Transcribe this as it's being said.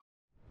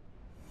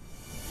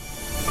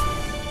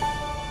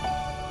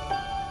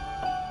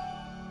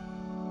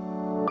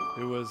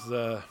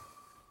the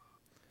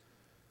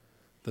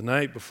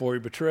night before he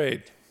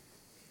betrayed.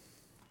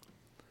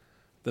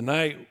 The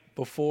night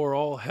before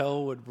all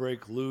hell would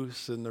break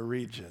loose in the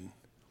region.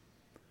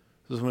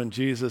 This is when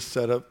Jesus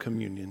set up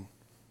communion.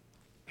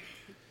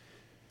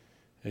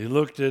 He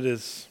looked at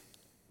his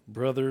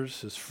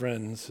brothers, his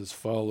friends, his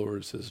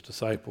followers, his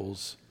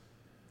disciples.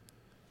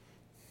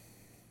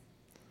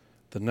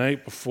 The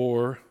night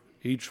before,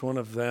 each one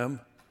of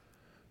them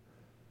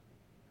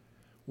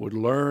would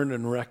learn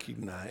and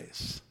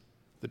recognize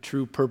the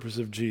true purpose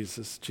of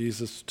Jesus.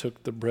 Jesus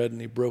took the bread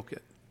and he broke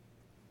it.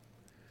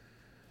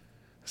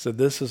 He said,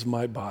 "This is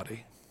my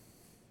body,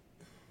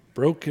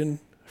 broken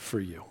for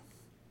you.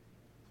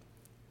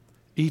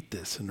 Eat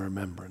this in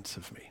remembrance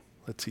of me."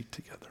 Let's eat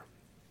together.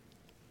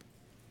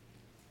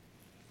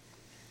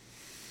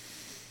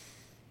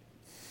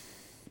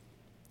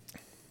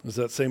 It was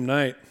that same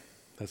night,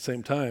 that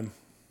same time,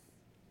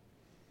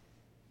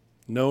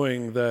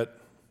 knowing that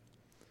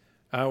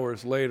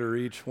hours later,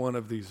 each one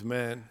of these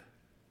men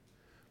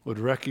would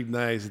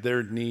recognize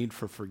their need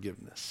for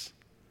forgiveness.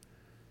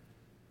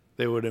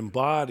 They would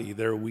embody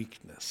their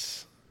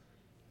weakness.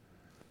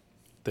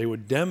 They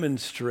would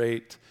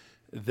demonstrate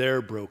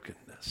their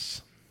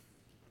brokenness.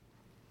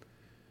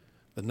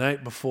 The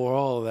night before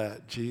all of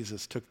that,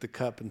 Jesus took the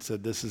cup and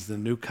said, "This is the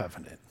new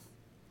covenant,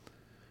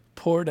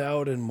 poured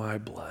out in my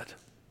blood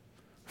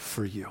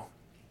for you."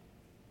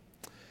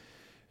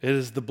 It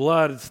is the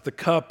blood, it's the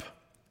cup,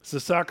 it's the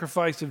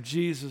sacrifice of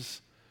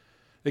Jesus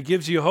that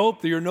gives you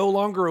hope that you're no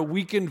longer a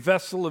weakened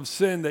vessel of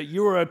sin, that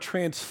you are a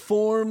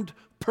transformed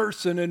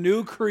person, a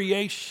new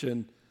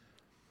creation,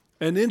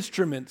 an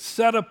instrument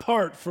set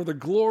apart for the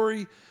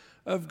glory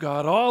of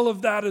God. All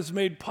of that is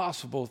made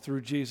possible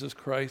through Jesus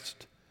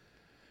Christ,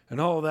 and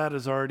all of that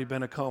has already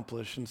been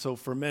accomplished. And so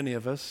for many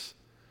of us,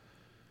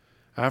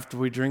 after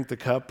we drink the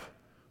cup,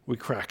 we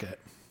crack it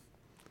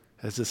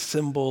as a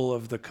symbol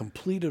of the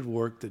completed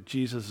work that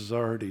Jesus has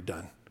already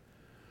done.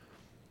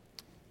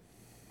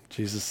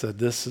 Jesus said,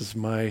 "This is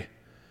my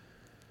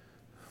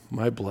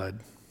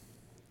blood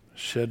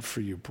shed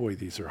for you." Boy,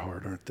 these are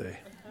hard, aren't they?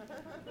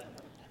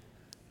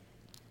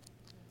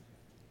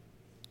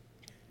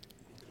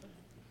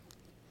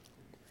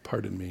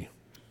 Pardon me.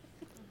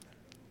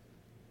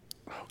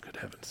 Oh, good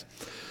heavens.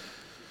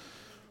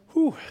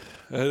 Whew.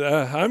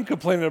 I'm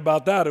complaining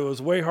about that. It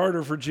was way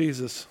harder for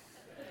Jesus.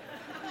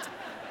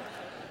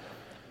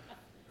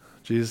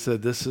 Jesus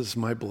said, "This is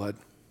my blood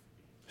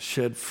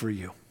shed for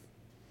you.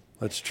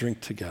 Let's drink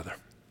together."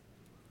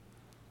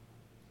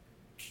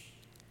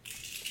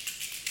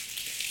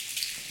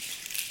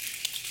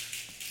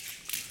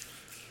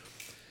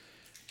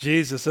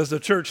 Jesus, as a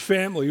church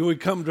family, we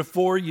come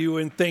before you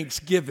in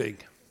thanksgiving.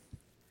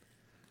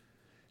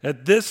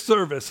 At this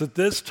service, at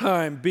this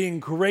time, being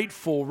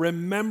grateful,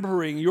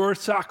 remembering your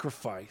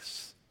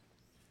sacrifice,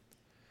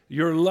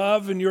 your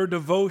love and your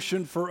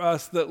devotion for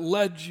us that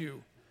led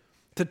you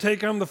to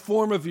take on the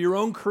form of your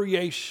own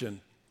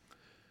creation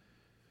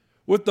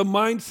with the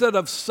mindset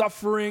of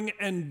suffering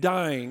and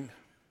dying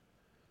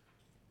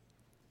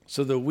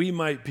so that we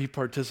might be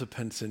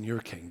participants in your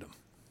kingdom.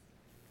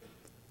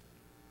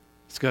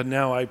 So God,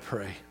 now I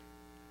pray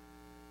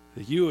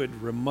that you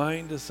would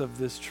remind us of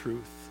this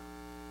truth,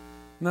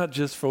 not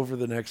just for over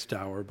the next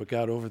hour, but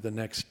God, over the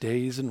next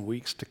days and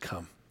weeks to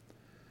come,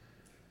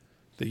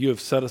 that you have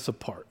set us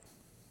apart.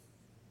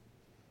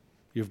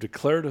 You have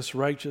declared us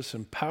righteous,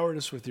 empowered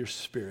us with your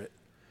Spirit,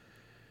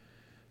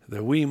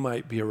 that we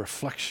might be a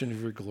reflection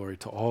of your glory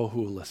to all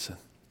who will listen.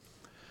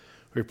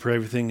 We pray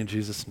everything in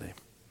Jesus' name.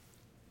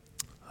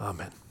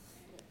 Amen.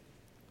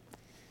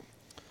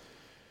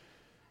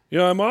 You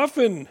know, I'm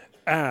often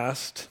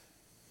asked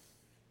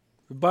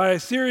by a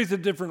series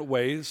of different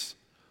ways,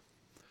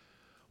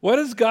 what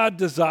does God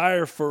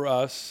desire for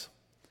us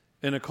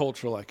in a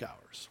culture like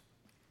ours?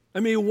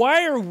 I mean,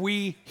 why are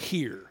we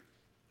here?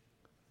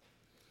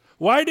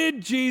 Why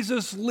did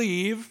Jesus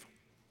leave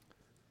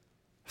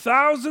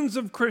thousands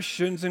of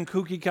Christians in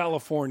Kooky,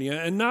 California,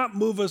 and not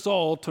move us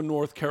all to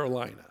North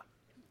Carolina?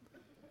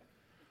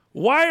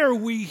 Why are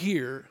we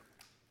here?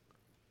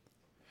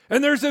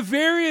 And there's a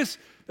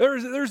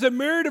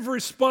myriad of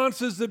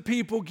responses that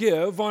people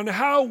give on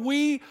how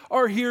we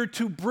are here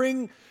to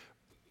bring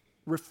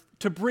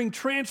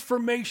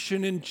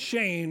transformation and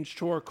change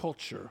to our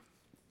culture.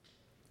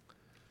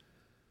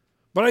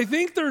 But I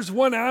think there's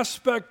one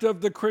aspect of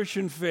the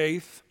Christian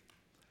faith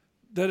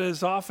that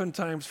is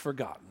oftentimes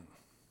forgotten.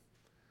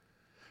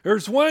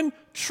 There's one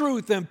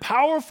truth and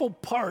powerful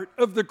part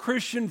of the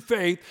Christian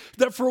faith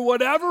that for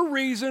whatever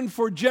reason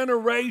for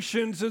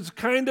generations has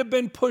kind of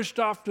been pushed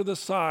off to the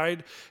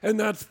side, and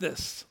that's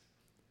this: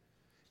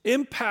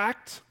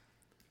 impact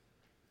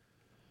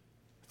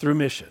through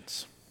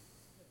missions.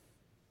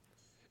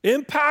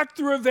 Impact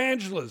through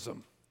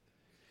evangelism.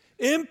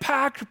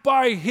 Impact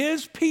by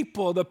his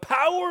people, the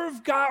power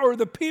of God or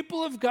the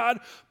people of God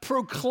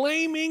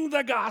proclaiming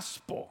the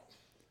gospel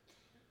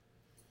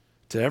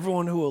to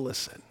everyone who will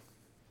listen.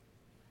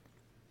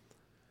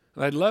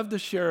 And I'd love to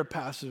share a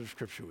passage of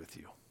Scripture with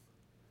you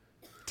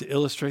to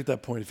illustrate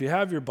that point. If you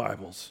have your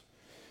Bibles,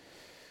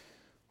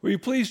 Will you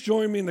please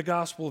join me in the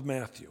Gospel of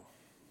Matthew?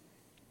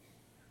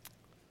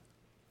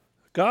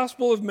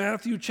 Gospel of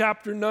Matthew,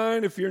 chapter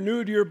 9. If you're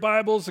new to your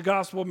Bibles, the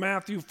Gospel of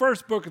Matthew,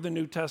 first book of the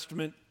New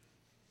Testament.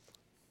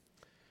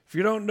 If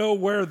you don't know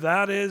where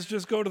that is,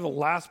 just go to the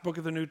last book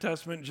of the New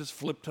Testament and just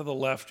flip to the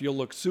left. You'll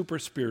look super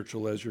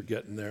spiritual as you're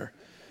getting there.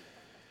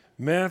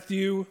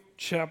 Matthew,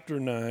 chapter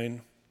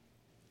 9.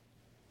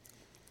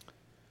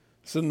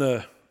 It's in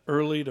the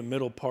early to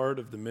middle part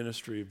of the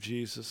ministry of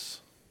Jesus.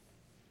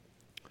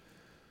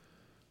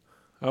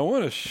 I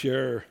want to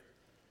share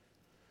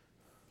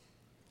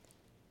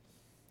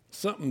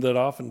something that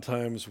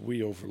oftentimes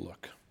we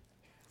overlook.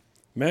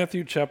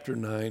 Matthew chapter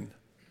 9,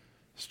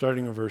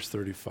 starting in verse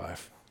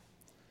 35.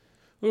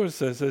 Look what it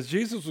says. As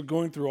Jesus was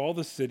going through all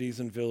the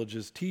cities and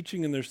villages,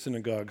 teaching in their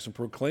synagogues and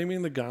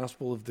proclaiming the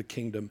gospel of the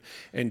kingdom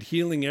and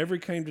healing every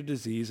kind of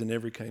disease and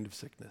every kind of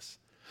sickness.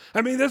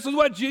 I mean, this is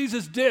what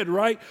Jesus did,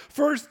 right?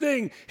 First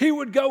thing, he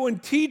would go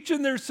and teach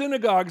in their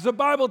synagogues. The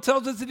Bible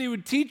tells us that he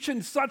would teach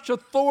in such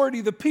authority,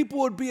 the people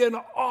would be in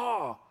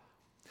awe.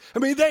 I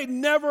mean, they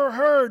never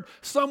heard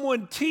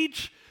someone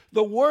teach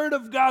the word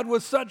of God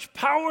with such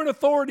power and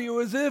authority. It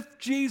was as if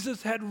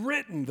Jesus had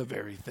written the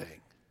very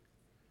thing.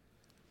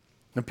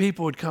 And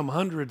people would come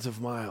hundreds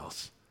of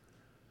miles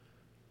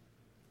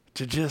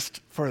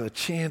for the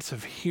chance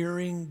of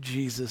hearing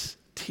Jesus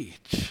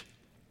teach.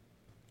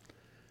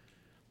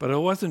 But it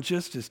wasn't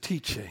just his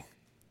teaching.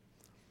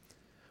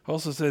 It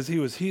also says he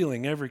was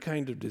healing every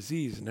kind of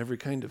disease and every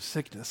kind of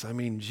sickness. I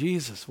mean,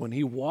 Jesus, when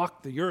he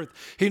walked the earth,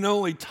 he not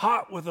only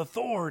taught with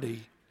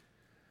authority,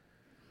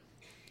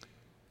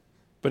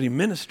 but he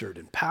ministered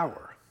in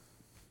power.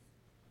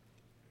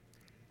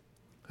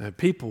 And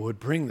people would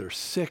bring their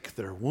sick,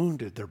 their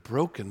wounded, their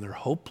broken, their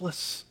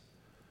hopeless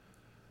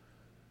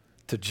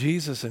to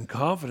Jesus in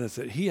confidence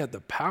that he had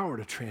the power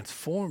to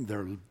transform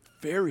their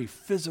very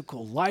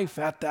physical life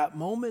at that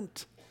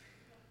moment.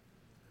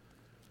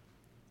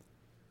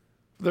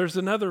 There's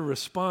another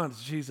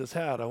response Jesus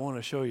had I want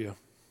to show you.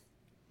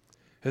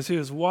 As he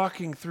was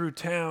walking through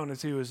town,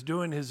 as he was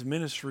doing his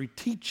ministry,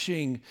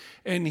 teaching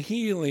and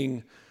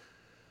healing,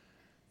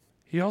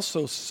 he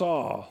also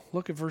saw,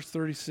 look at verse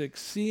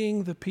 36,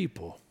 seeing the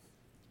people,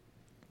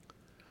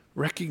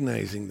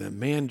 recognizing that,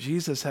 man,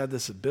 Jesus had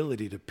this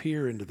ability to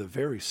peer into the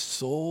very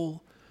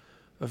soul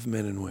of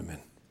men and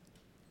women.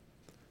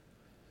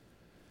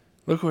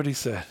 Look what he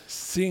said.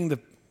 Seeing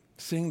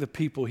the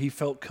people, he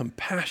felt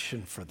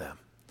compassion for them.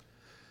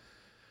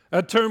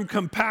 That term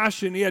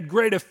compassion, he had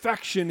great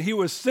affection. He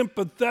was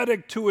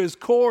sympathetic to his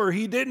core.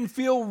 He didn't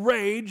feel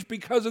rage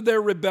because of their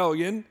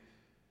rebellion.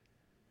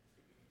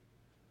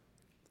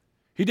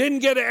 He didn't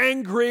get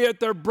angry at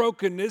their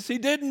brokenness. He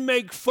didn't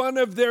make fun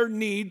of their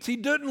needs. He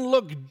didn't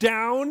look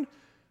down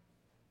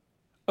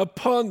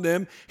upon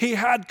them. He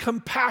had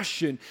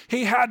compassion.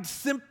 He had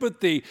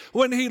sympathy.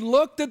 When he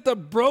looked at the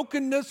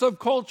brokenness of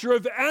culture,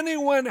 if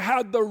anyone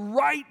had the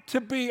right to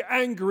be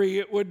angry,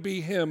 it would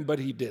be him, but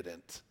he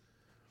didn't.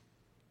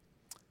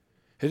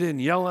 He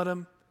didn't yell at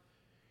him.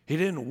 He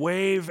didn't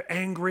wave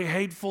angry,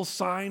 hateful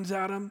signs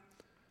at him.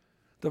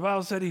 The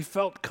Bible said he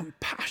felt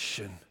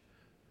compassion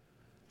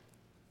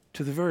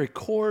to the very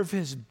core of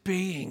his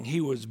being. He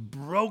was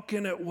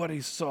broken at what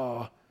he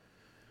saw.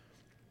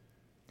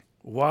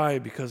 Why?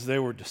 Because they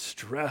were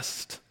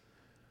distressed.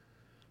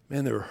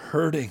 Man, they were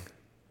hurting.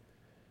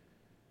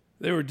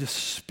 They were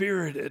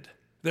dispirited.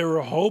 They were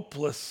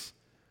hopeless.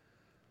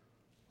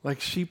 Like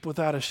sheep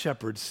without a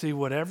shepherd. See,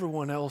 what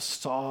everyone else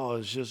saw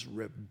is just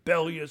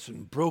rebellious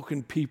and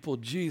broken people.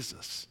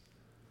 Jesus,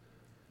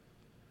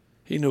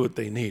 he knew what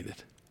they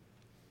needed.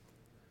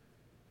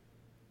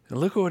 And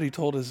look at what he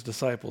told his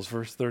disciples,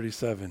 verse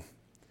 37.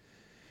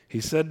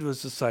 He said to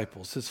his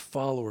disciples, his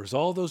followers,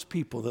 all those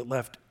people that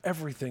left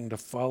everything to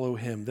follow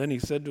him. Then he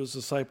said to his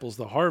disciples,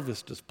 the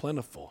harvest is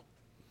plentiful.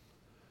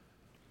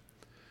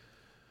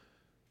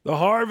 The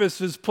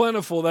harvest is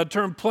plentiful. That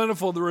term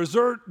plentiful, the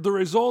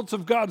results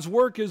of God's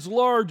work is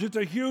large. It's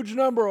a huge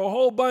number, a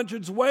whole bunch.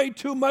 It's way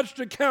too much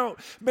to count.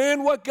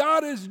 Man, what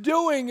God is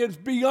doing is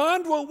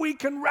beyond what we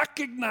can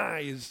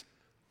recognize.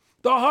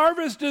 The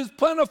harvest is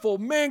plentiful.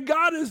 Man,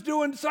 God is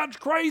doing such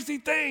crazy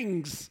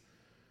things.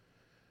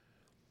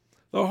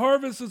 The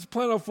harvest is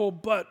plentiful,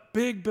 but,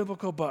 big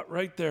biblical but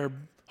right there.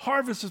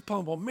 Harvest is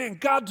plentiful. Man,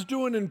 God's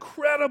doing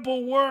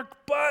incredible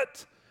work,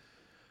 but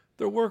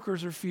the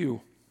workers are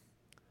few.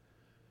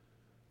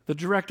 The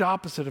direct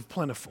opposite of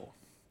plentiful.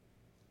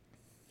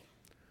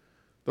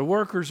 The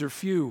workers are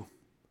few,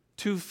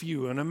 too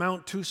few, an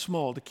amount too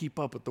small to keep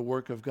up with the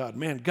work of God.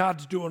 Man,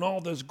 God's doing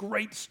all this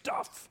great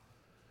stuff.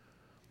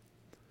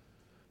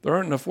 There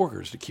aren't enough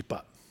workers to keep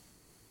up.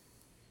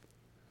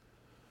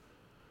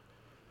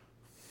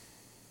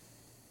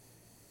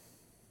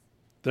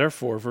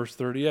 Therefore, verse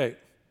 38,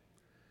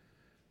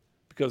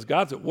 because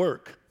God's at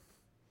work.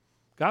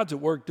 God's at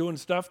work doing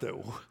stuff that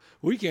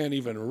we can't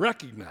even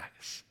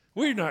recognize.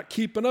 We're not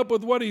keeping up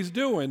with what he's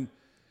doing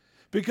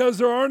because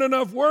there aren't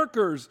enough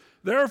workers.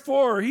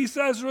 Therefore, he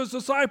says to his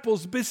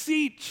disciples,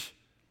 beseech,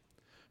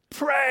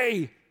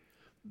 pray,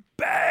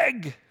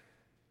 beg.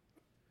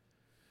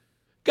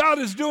 God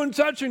is doing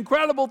such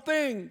incredible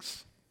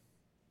things.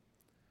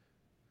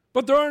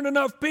 But there aren't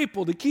enough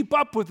people to keep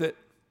up with it.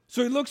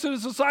 So he looks at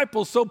his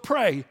disciples, so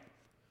pray.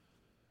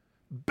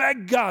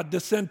 Beg God to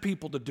send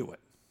people to do it.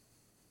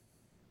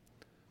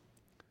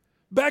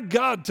 Beg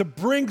God to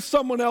bring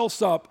someone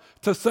else up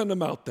to send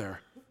them out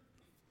there.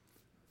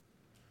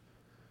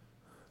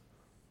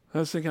 I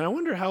was thinking, I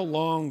wonder how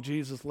long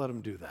Jesus let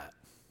him do that.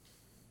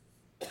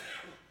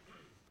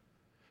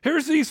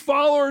 Here's these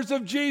followers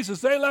of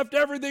Jesus. They left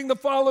everything to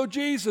follow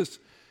Jesus.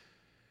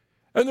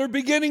 And they're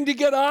beginning to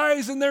get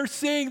eyes, and they're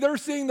seeing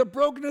the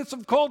brokenness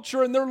of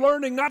culture, and they're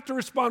learning not to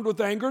respond with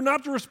anger,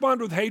 not to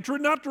respond with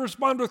hatred, not to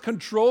respond with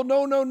control.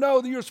 No.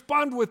 You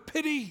respond with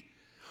pity,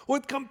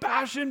 with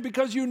compassion,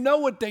 because you know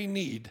what they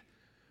need.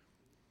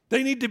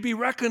 They need to be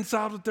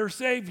reconciled with their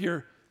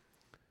Savior.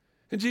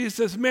 And Jesus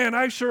says, man,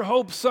 I sure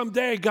hope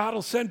someday God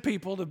will send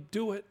people to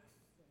do it.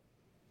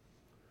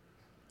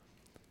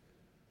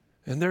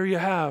 And there you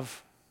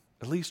have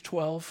at least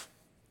 12,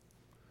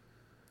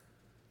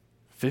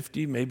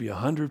 50, maybe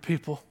 100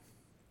 people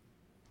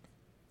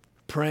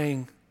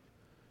praying,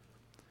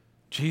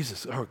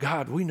 Jesus, or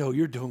God, we know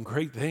you're doing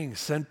great things.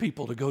 Send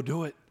people to go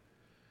do it.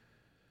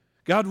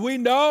 God, we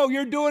know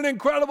you're doing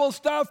incredible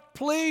stuff.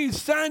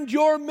 Please send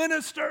your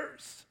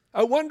ministers.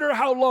 I wonder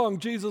how long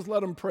Jesus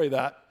let them pray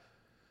that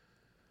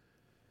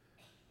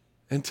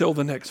until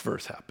the next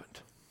verse happened.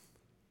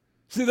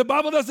 See, the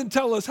Bible doesn't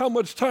tell us how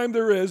much time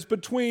there is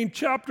between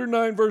chapter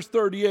 9, verse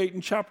 38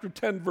 and chapter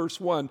 10, verse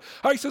 1.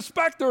 I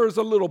suspect there is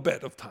a little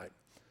bit of time.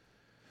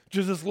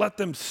 Jesus let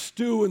them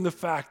stew in the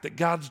fact that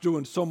God's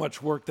doing so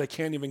much work they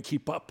can't even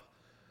keep up.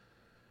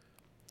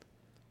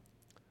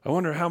 I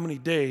wonder how many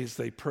days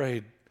they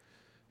prayed,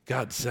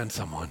 God, send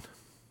someone.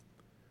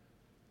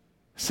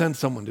 Send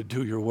someone to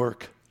do your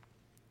work.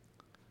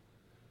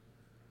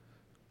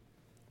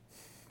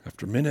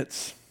 After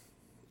minutes,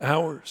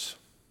 hours,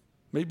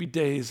 maybe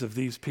days of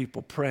these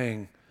people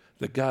praying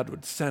that God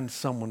would send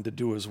someone to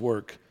do his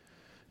work,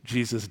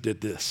 Jesus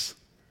did this.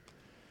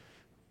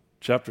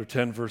 Chapter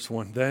 10, verse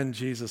 1. Then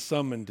Jesus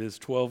summoned his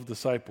 12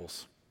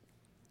 disciples.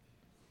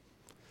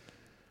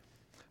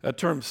 That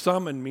term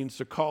summon means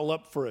to call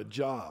up for a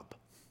job,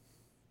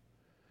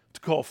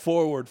 to call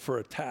forward for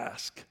a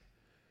task.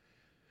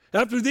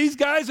 After these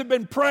guys have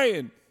been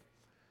praying,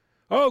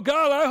 oh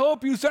God, I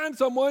hope you send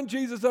someone,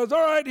 Jesus says,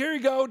 all right, here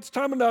you go, it's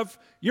time enough,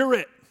 you're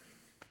it.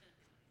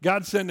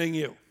 God's sending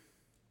you.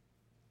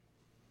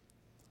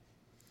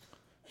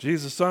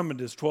 Jesus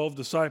summoned his 12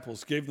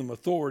 disciples, gave them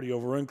authority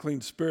over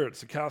unclean spirits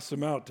to cast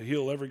them out, to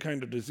heal every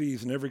kind of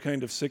disease and every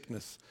kind of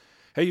sickness.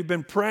 Hey, you've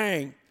been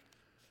praying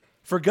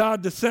for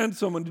God to send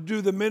someone to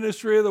do the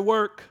ministry of the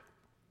work.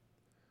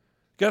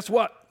 Guess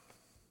what?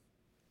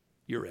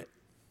 You're it.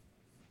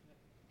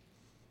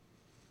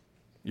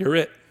 You're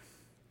it.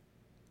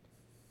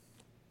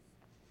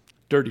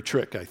 Dirty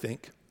trick, I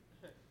think.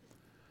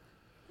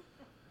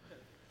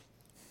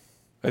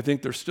 I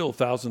think there's still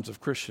thousands of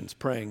Christians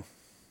praying,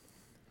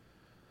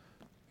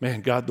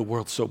 man, God, the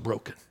world's so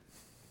broken.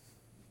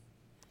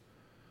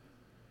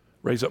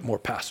 Raise up more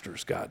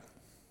pastors, God,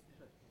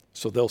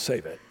 so they'll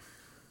save it.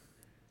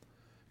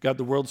 God,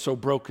 the world's so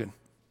broken.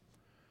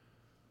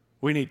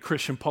 We need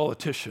Christian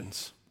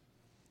politicians.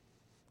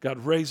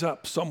 God, raise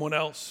up someone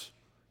else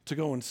to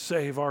go and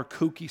save our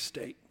kooky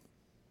state.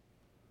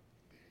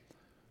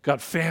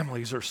 God,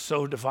 families are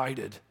so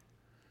divided.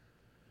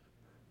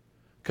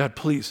 God,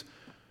 please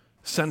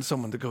send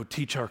someone to go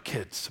teach our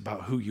kids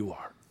about who you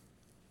are.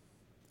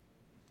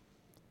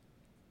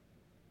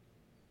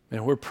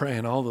 And we're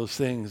praying all those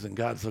things, and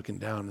God's looking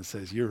down and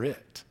says, you're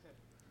it.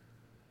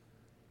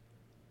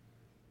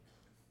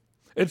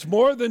 It's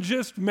more than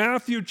just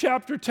Matthew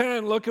chapter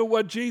 10. Look at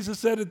what Jesus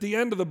said at the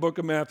end of the book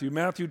of Matthew,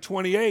 Matthew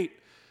 28.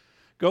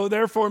 Go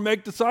therefore and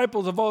make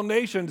disciples of all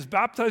nations,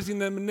 baptizing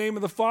them in the name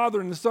of the Father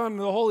and the Son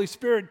and the Holy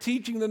Spirit,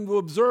 teaching them to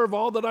observe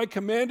all that I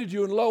commanded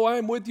you. And lo, I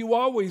am with you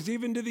always,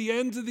 even to the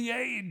ends of the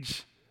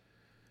age.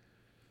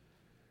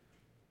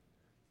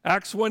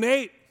 Acts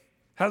 1:8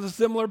 has a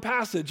similar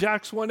passage.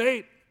 Acts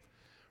 1:8,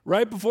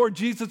 right before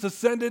Jesus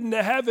ascended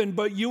into heaven,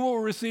 but you will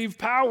receive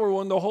power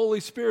when the Holy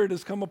Spirit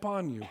has come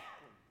upon you.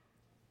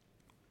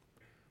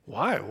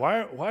 Why?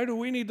 Why do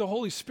we need the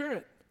Holy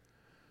Spirit?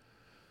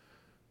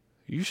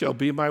 You shall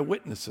be my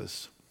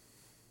witnesses,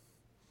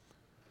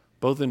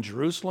 both in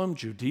Jerusalem,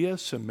 Judea,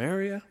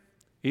 Samaria,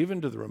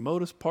 even to the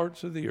remotest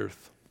parts of the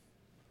earth.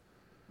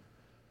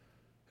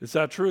 It's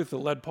that truth that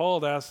led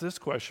Paul to ask this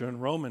question in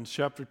Romans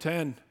chapter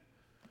 10.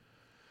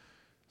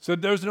 So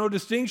there's no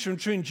distinction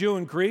between Jew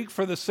and Greek,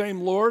 for the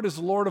same Lord is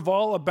the Lord of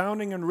all,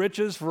 abounding in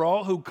riches for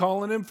all who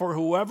call on him. For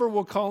whoever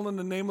will call on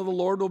the name of the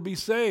Lord will be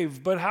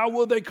saved. But how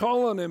will they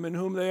call on him in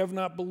whom they have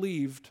not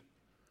believed?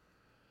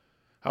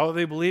 How will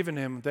they believe in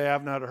him if they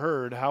have not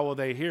heard? How will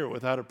they hear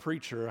without a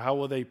preacher? How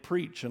will they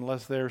preach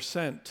unless they are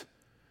sent?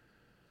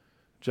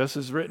 Just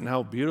as written,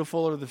 how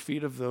beautiful are the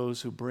feet of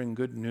those who bring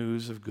good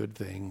news of good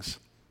things.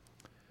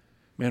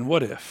 Man,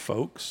 what if,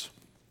 folks?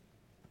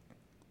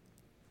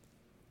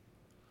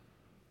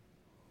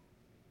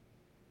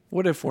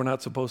 What if we're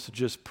not supposed to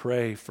just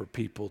pray for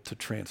people to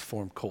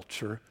transform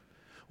culture?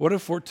 What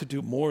if we're to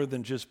do more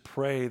than just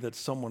pray that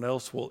someone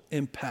else will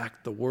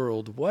impact the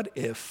world? What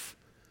if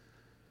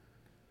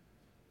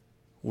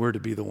we're to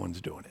be the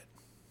ones doing it?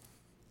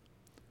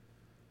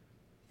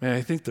 Man,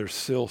 I think there's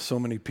still so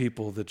many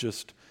people that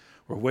just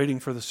are waiting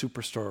for the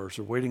superstars,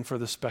 or waiting for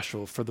the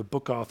special, for the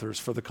book authors,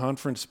 for the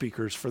conference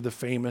speakers, for the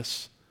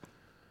famous.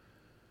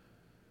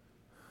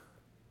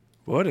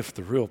 What if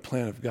the real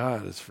plan of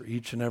God is for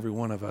each and every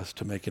one of us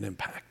to make an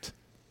impact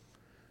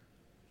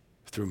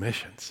through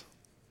missions,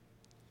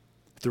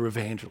 through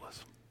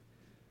evangelism?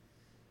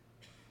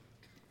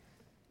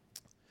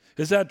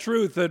 It's that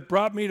truth that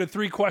brought me to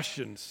 3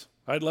 questions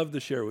I'd love to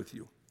share with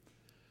you.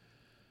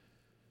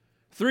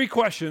 3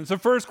 questions. The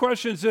first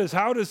question is this: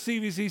 how does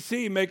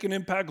CVCC make an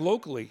impact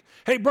locally?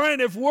 Hey, Brian,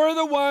 if we're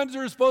the ones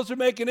who are supposed to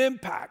make an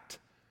impact,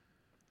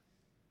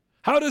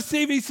 how does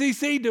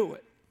CVCC do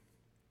it?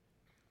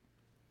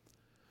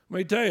 Let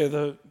me tell you,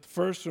 the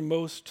first and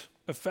most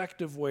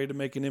effective way to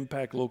make an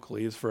impact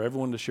locally is for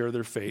everyone to share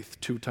their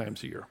faith 2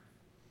 times a year.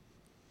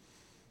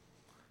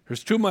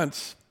 There's 2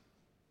 months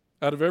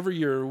out of every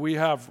year we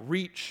have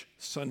Reach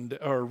Sunday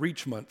or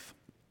Reach Month.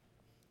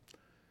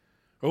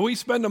 Well, we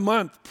spend a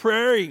month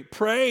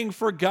praying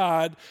for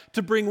God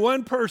to bring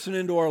one person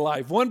into our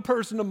life, one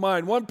person to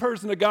mind, one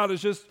person that God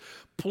has just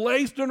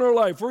placed in our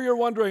life where you're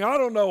wondering, I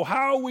don't know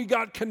how we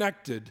got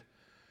connected.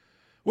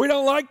 We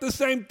don't like the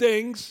same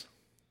things.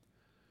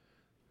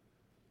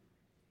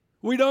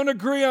 We don't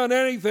agree on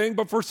anything,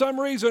 but for some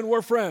reason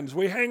we're friends.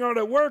 We hang out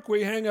at work,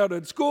 we hang out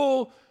at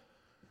school.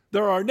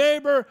 They're our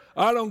neighbor.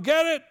 I don't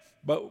get it,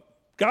 but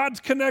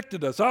God's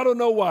connected us. I don't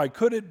know why.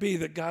 Could it be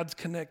that God's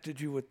connected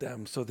you with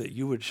them so that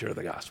you would share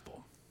the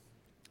gospel?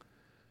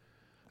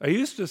 I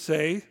used to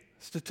say,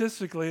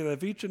 statistically,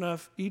 that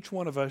if each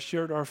one of us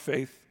shared our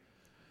faith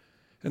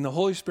and the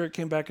Holy Spirit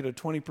came back at a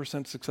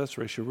 20% success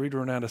ratio, we'd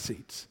run out of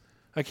seats.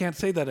 I can't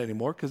say that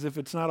anymore because if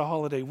it's not a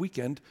holiday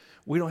weekend,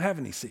 we don't have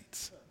any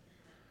seats.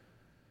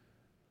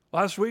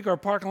 Last week, our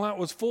parking lot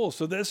was full,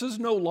 so this is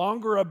no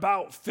longer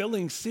about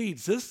filling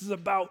seats. This is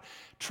about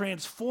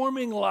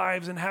transforming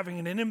lives and having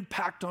an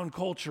impact on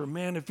culture.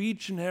 Man, if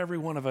each and every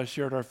one of us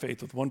shared our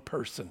faith with one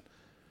person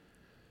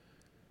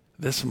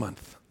this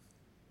month,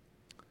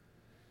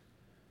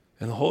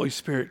 and the Holy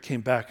Spirit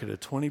came back at a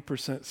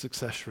 20%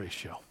 success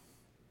ratio,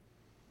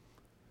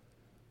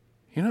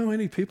 you know how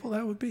many people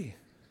that would be?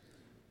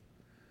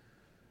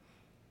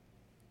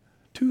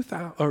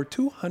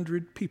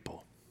 200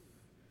 people.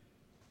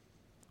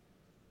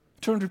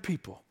 200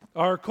 people.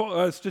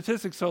 Our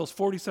statistics tell us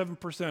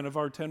 47% of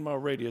our 10-mile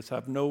radius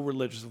have no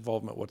religious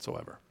involvement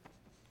whatsoever.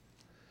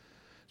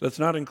 That's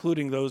not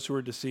including those who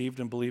are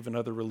deceived and believe in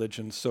other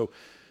religions. So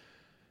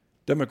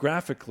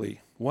demographically,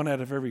 1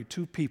 out of every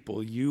 2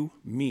 people you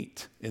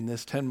meet in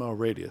this 10-mile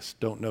radius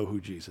don't know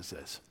who Jesus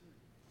is.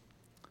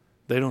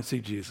 They don't see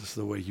Jesus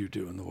the way you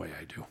do and the way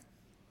I do.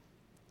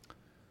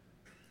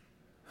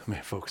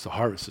 Man, folks, the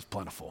harvest is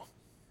plentiful.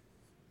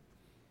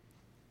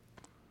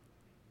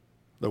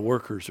 The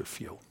workers are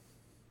few.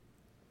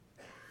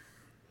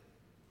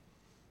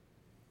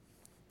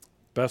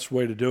 Best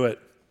way to do it,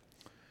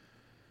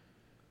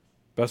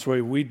 best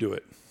way we do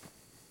it,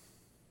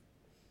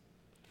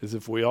 is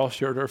if we all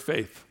shared our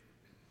faith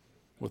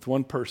with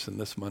one person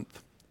this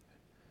month.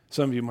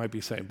 Some of you might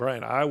be saying,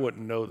 Brian, I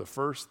wouldn't know the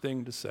first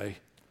thing to say.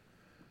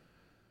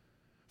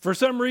 For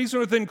some reason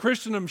within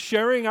Christendom,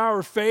 sharing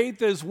our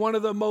faith is one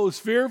of the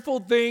most fearful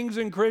things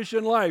in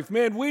Christian life.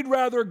 Man, we'd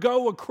rather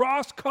go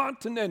across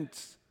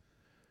continents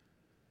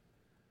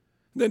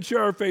than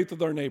share our faith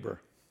with our neighbor.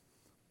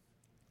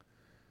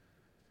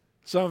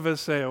 Some of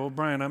us say, oh,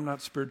 Brian, I'm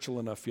not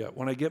spiritual enough yet.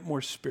 When I get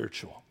more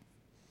spiritual,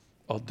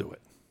 I'll do it.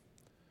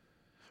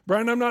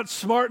 Brian, I'm not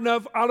smart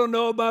enough. I don't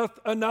know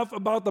enough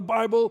about the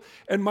Bible.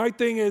 And my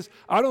thing is,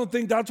 I don't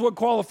think that's what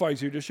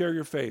qualifies you to share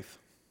your faith.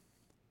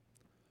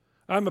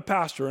 I'm a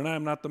pastor, and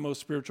I'm not the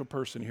most spiritual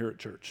person here at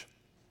church.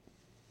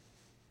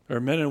 There are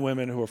men and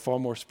women who are far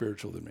more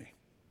spiritual than me.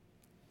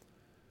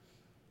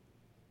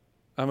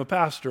 I'm a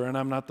pastor, and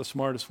I'm not the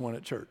smartest one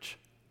at church.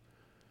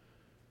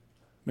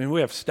 I mean,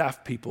 we have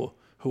staff people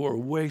who are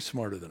way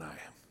smarter than I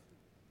am.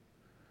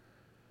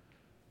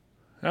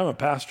 I'm a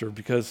pastor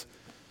because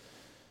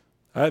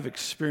I've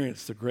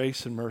experienced the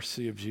grace and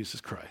mercy of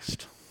Jesus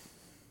Christ,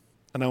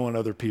 and I want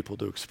other people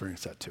to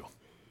experience that too.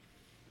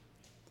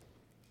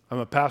 I'm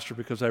a pastor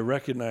because I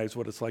recognize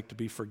what it's like to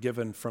be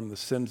forgiven from the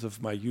sins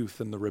of my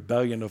youth and the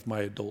rebellion of my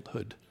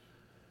adulthood.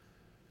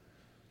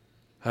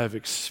 I've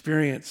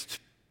experienced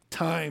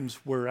times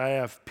where I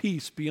have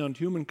peace beyond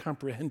human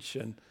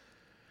comprehension,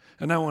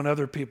 and I want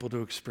other people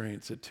to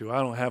experience it too. I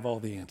don't have all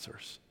the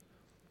answers,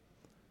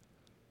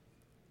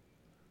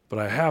 but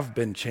I have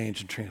been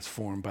changed and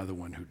transformed by the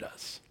one who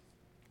does.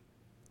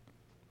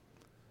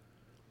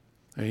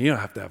 And you don't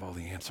have to have all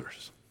the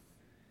answers.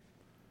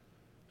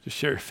 Just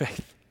share your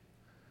faith,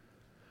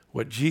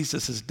 what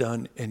Jesus has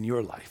done in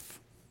your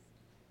life,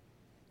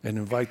 and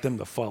invite them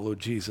to follow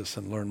Jesus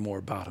and learn more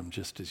about him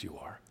just as you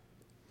are.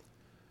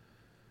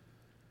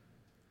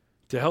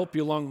 To help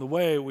you along the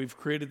way, we've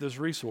created this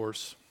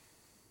resource.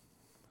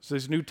 So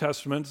these New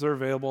Testaments, they're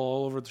available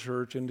all over the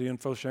church, in the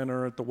info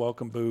center, at the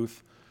welcome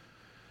booth.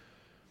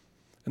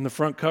 In the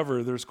front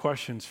cover, there's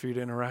questions for you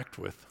to interact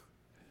with.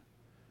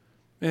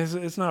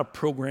 It's not a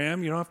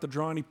program. You don't have to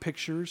draw any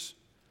pictures.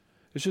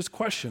 It's just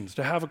questions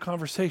to have a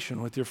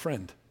conversation with your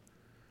friend.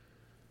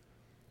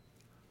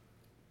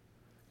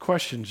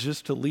 Questions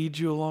just to lead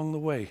you along the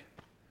way.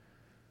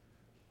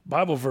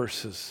 Bible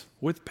verses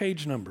with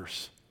page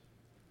numbers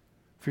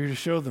for you to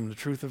show them the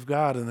truth of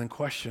God, and then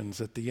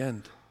questions at the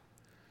end.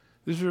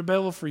 These are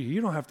available for you.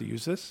 You don't have to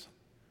use this.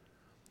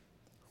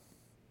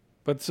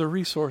 But it's a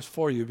resource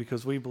for you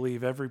because we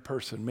believe every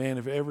person, man,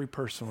 if every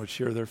person would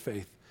share their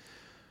faith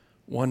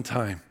one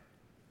time,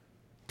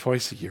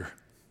 twice a year,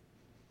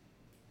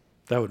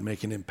 that would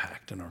make an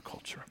impact in our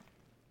culture.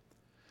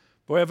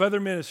 But we have other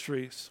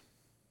ministries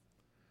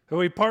that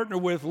we partner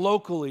with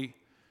locally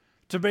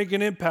to make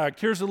an impact.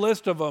 Here's a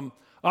list of them.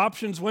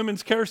 Options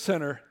Women's Care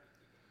Center.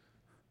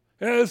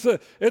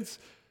 It's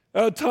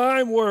a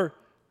time where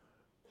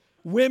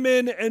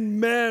women and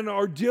men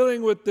are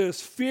dealing with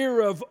this fear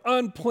of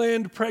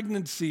unplanned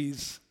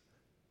pregnancies.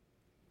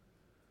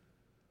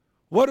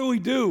 What do we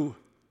do?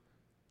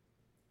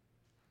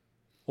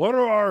 What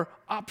are our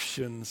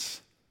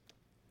options?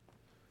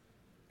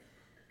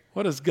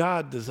 What does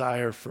God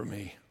desire for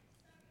me?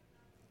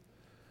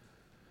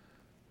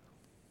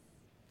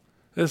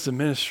 This is a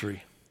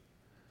ministry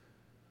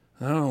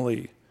that not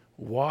only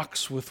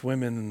walks with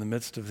women in the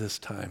midst of this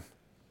time,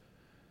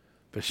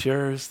 but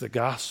shares the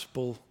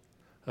gospel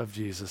of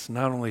Jesus,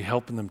 not only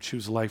helping them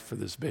choose life for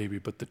this baby,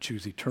 but to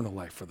choose eternal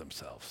life for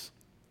themselves.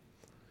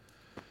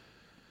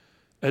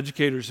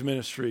 Educators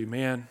ministry,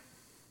 man,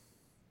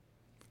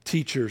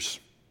 teachers,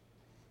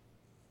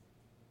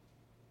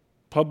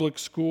 public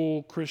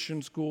school,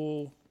 Christian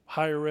school,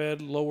 higher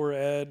ed, lower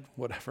ed,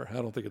 whatever. I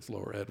don't think it's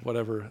lower ed,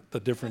 whatever the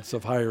difference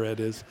of higher ed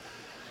is.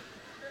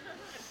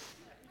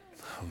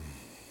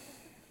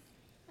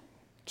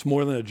 It's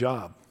more than a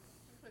job.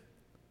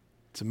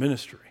 It's a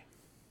ministry.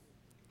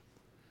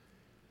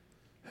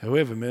 And we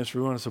have a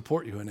ministry, we want to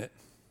support you in it.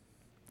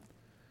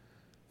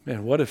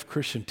 Man, what if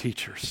Christian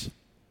teachers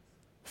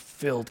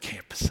filled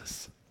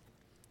campuses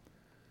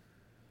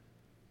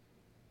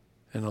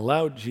and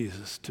allowed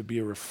Jesus to be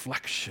a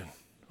reflection,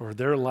 or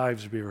their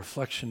lives to be a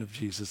reflection of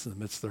Jesus in the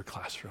midst of their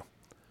classroom?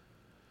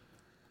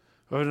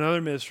 We have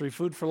another ministry,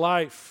 Food for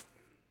Life.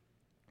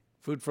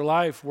 Food for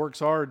Life works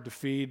hard to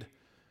feed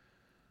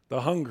the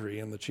hungry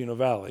in the Chino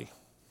Valley,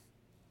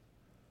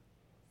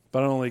 but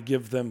not only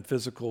give them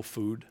physical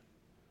food,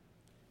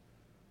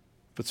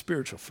 but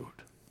spiritual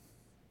food.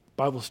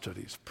 Bible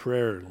studies,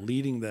 prayer,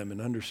 leading them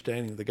in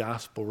understanding the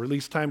gospel,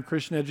 release time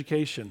Christian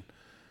education.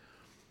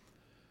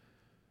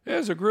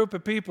 There's a group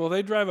of people,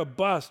 they drive a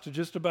bus to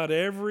just about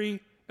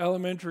every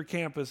elementary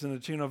campus in the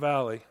Chino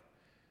Valley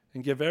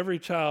and give every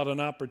child an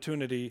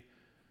opportunity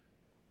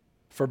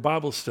for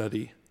Bible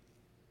study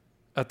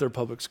at their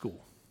public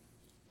school.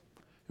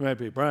 You might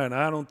be, Brian,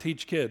 I don't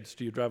teach kids.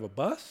 Do you drive a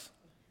bus?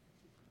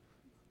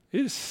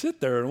 You just sit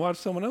there and watch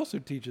someone else who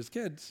teaches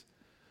kids.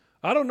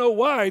 I don't know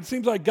why. It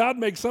seems like God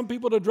makes some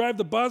people to drive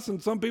the bus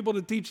and some people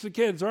to teach the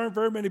kids. There aren't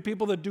very many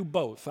people that do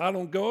both. I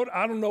don't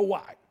know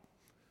why.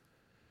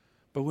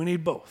 But we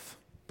need both.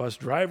 Bus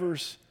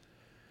drivers,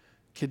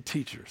 kid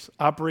teachers.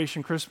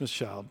 Operation Christmas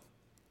Child.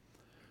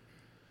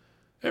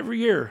 Every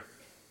year,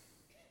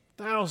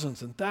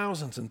 thousands and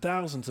thousands and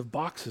thousands of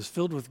boxes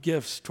filled with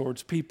gifts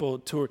towards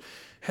people,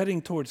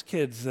 heading towards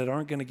kids that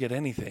aren't going to get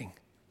anything.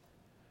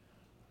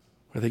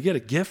 Or they get a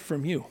gift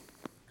from you,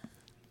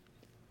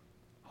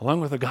 along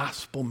with a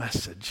gospel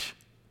message.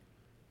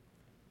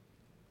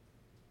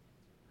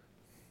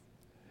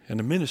 And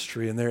a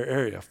ministry in their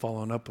area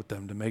following up with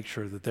them to make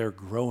sure that they're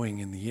growing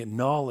in the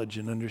knowledge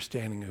and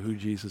understanding of who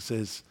Jesus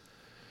is.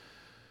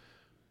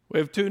 We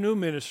have 2 new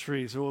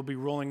ministries that will be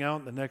rolling out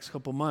in the next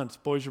couple months.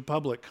 Boys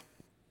Republic.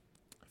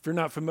 If you're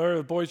not familiar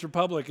with Boys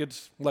Republic,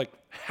 it's like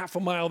half a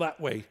mile that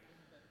way.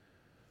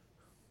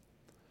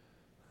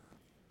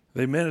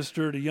 They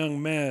minister to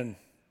young men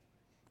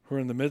who are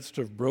in the midst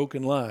of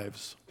broken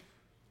lives.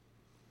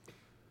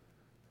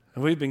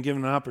 And we've been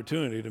given an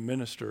opportunity to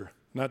minister,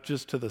 not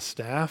just to the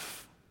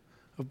staff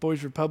of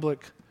Boys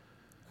Republic,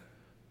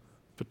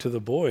 but to the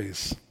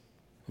boys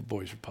of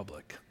Boys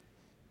Republic,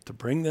 to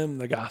bring them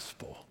the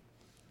gospel.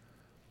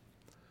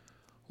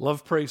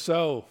 Love, Pray,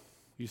 Sow.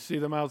 You see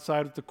them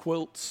outside with the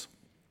quilts.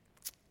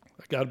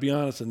 I got to be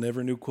honest, I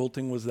never knew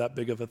quilting was that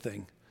big of a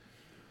thing.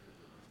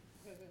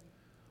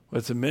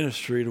 It's a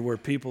ministry to where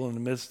people in the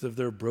midst of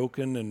their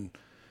broken and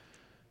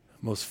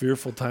most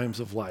fearful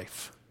times of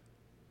life,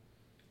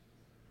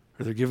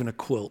 or they're given a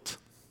quilt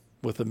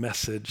with a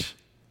message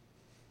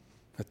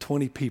that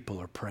 20 people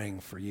are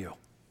praying for you.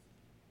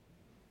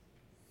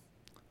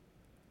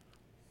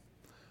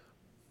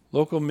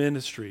 Local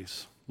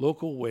ministries,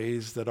 local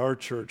ways that our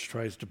church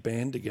tries to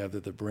band together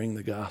to bring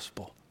the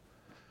gospel.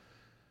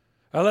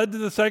 I led to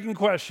the second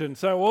question.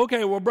 So,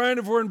 okay, well, Brian,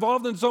 if we're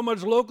involved in so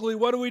much locally,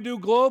 what do we do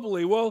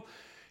globally? Well,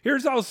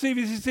 Here's how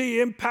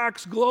CVCC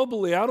impacts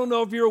globally. I don't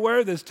know if you're aware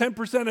of this.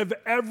 10% of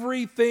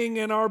everything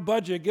in our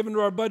budget, given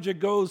to our budget,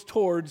 goes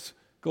towards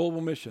global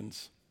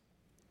missions.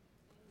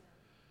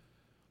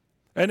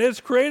 And it's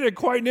created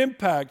quite an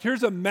impact.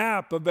 Here's a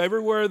map of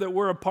everywhere that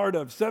we're a part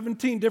of.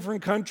 17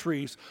 different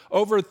countries,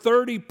 over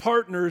 30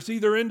 partners,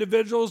 either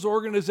individuals,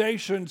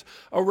 organizations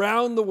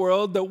around the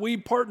world that we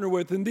partner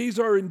with. And these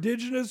are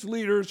indigenous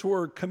leaders who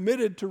are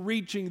committed to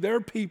reaching their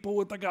people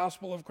with the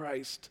gospel of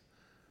Christ.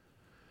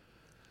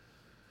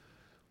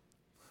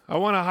 I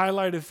want to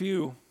highlight a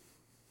few.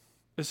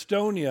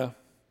 Estonia,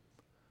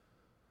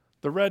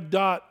 the red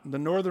dot, the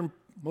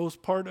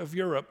northernmost part of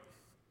Europe.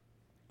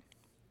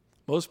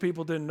 Most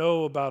people didn't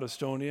know about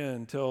Estonia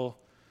until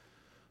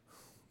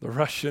the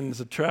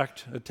Russians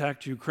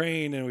attacked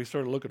Ukraine, and we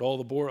started to look at all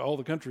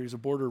the countries that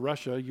border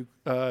Russia.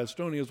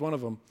 Estonia is one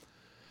of them.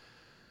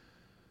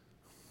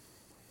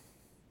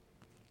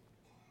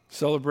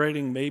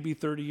 Celebrating maybe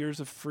 30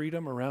 years of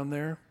freedom around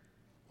there.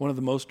 One of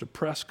the most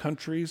oppressed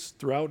countries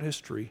throughout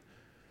history.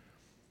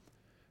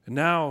 And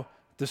now,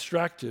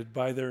 distracted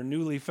by their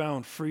newly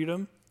found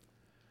freedom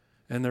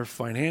and their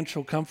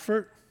financial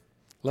comfort,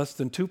 less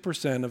than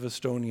 2% of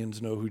Estonians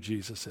know who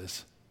Jesus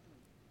is.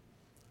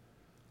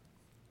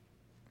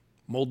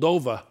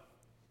 Moldova.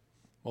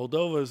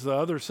 Moldova is the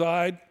other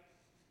side,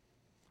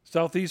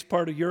 southeast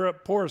part of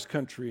Europe, poorest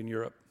country in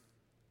Europe.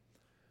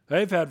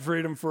 They've had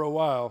freedom for a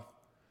while,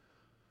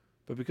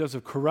 but because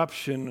of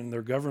corruption in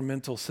their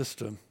governmental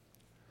system,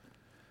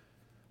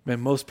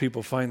 most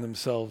people find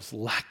themselves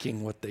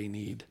lacking what they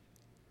need.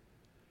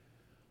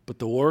 But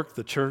the work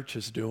the church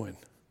is doing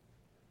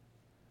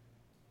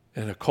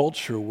in a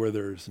culture where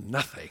there's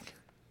nothing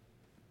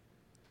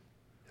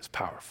is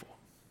powerful.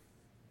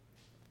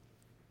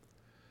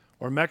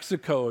 Or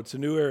Mexico, it's a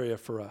new area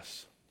for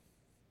us.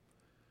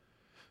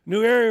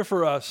 New area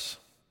for us.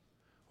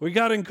 We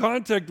got in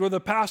contact with a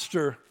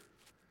pastor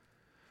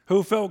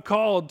who felt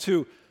called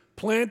to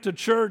plant a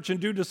church and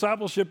do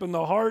discipleship in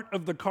the heart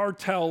of the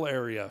cartel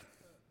area.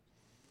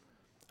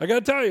 I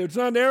got to tell you, it's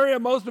not an area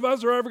most of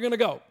us are ever going to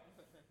go.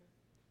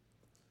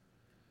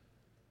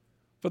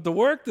 But the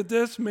work that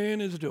this man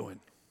is doing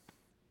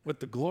with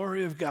the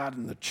glory of God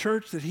and the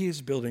church that he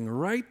is building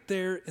right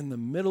there in the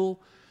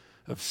middle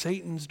of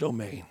Satan's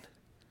domain.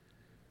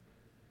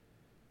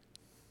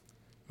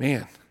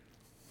 Man,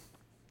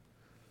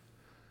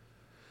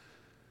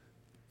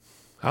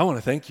 I want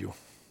to thank you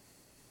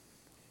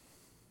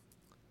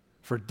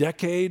for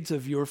decades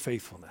of your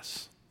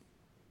faithfulness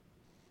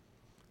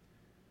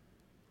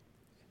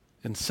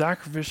and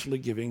sacrificially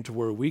giving to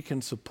where we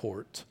can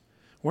support.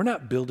 We're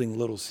not building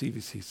little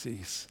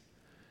CVCCs.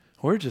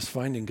 We're just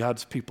finding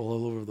God's people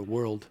all over the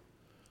world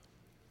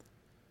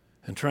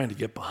and trying to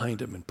get behind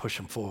them and push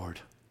them forward.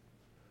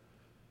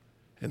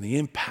 And the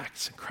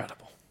impact's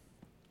incredible.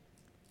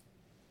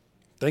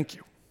 Thank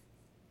you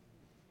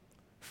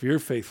for your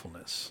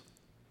faithfulness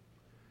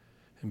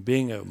and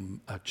being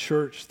a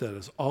church that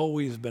has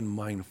always been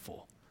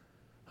mindful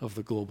of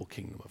the global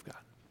kingdom of God.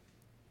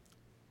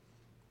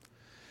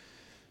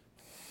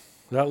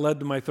 That led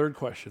to my third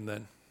question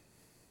then.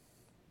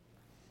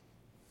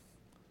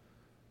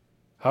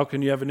 How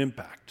can you have an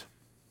impact?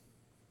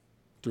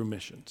 Through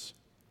missions.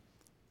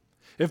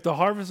 If the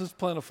harvest is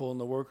plentiful and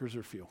the workers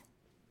are few.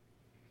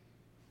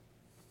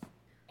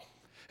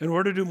 And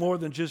we're to do more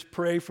than just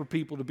pray for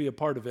people to be a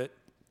part of it.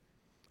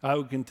 I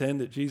would contend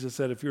that Jesus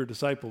said, if you're a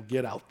disciple,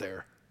 get out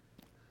there.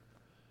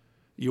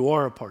 You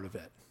are a part of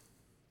it.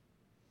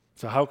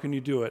 So how can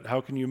you do it?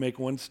 How can you make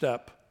one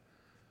step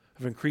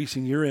of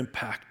increasing your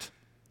impact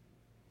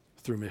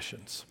through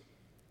missions?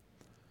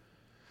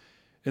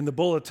 In the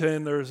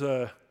bulletin, there's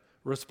a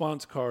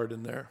response card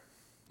in there.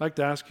 I'd like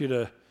to ask you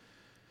to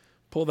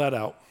pull that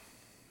out.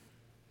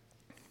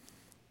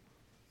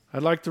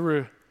 I'd like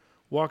to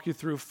walk you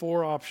through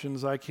 4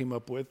 options I came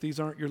up with. These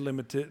aren't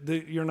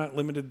you're not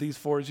limited these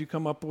 4 as you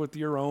come up with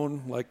your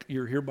own, like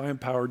you're hereby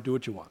empowered, do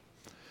what you want.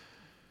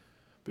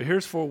 But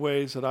here's 4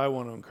 ways that I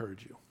want to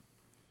encourage you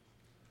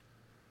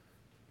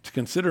to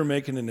consider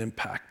making an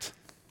impact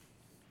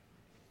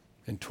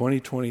in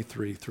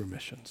 2023 through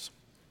missions.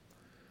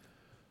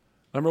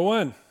 Number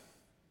 1,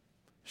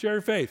 share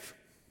your faith.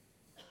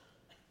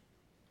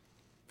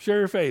 Share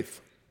your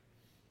faith.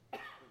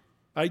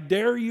 I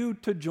dare you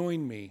to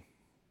join me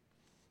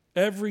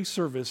every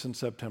service in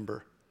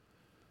September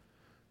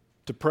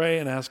to pray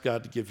and ask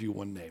God to give you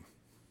one name.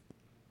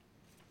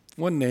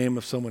 One name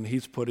of someone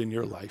he's put in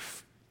your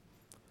life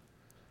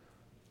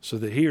so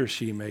that he or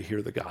she may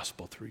hear the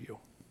gospel through you.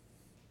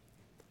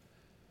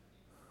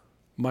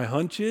 My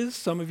hunch is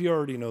some of you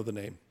already know the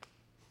name.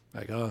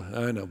 Like, oh,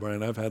 I know,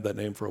 Brian, I've had that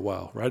name for a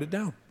while. Write it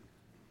down.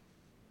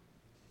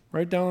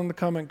 Write down on the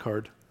comment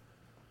card.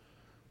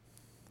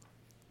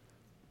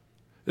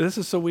 This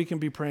is so we can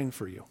be praying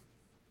for you.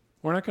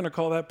 We're not going to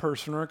call that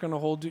person. We're not going to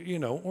hold you,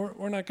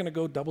 we're not going to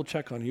go double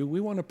check on you.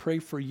 We want to pray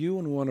for you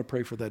and we want to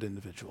pray for that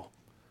individual.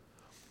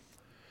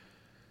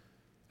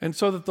 And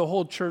so that the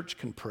whole church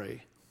can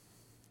pray.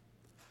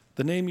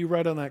 The name you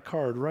write on that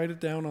card, write it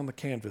down on the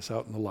canvas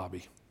out in the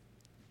lobby.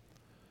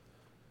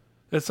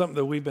 It's something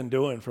that we've been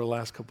doing for the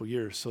last couple of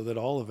years so that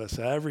all of us,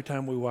 every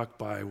time we walk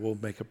by, we'll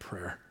make a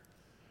prayer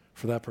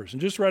for that person.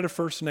 Just write a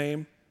first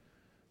name.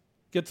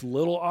 Gets a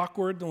little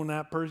awkward when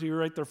that person, you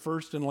write their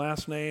first and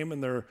last name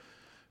and their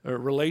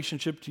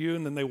relationship to you,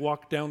 and then they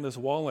walk down this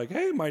wall like,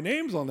 hey, my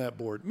name's on that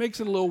board. Makes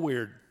it a little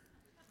weird.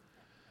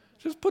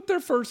 Just put their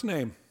first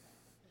name.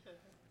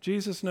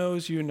 Jesus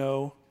knows you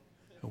know,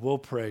 and we'll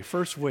pray.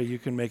 First way you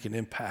can make an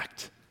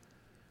impact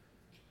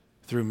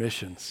through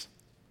missions.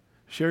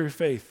 Share your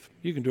faith.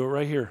 You can do it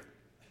right here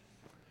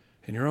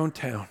in your own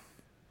town.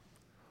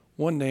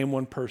 One name,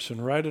 one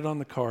person. Write it on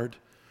the card,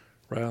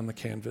 write on the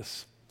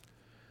canvas.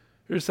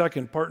 Here's a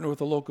second, partner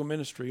with a local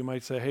ministry. You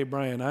might say, hey,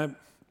 Brian,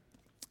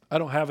 I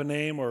don't have a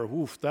name, or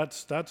oof,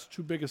 that's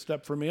too big a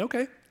step for me.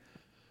 Okay.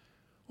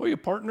 Well, you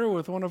partner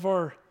with one of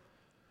our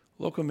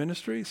local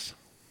ministries.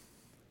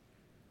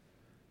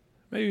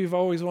 Maybe you've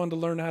always wanted to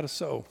learn how to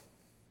sew.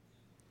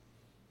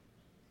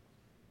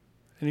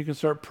 And you can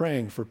start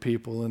praying for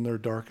people in their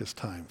darkest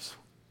times.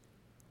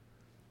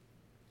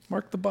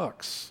 Mark the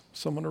box,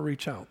 someone to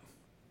reach out.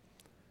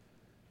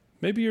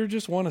 Maybe you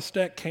just want to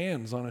stack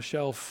cans on a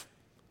shelf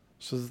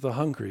so that the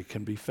hungry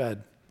can be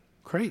fed.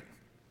 Great.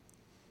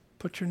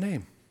 Put your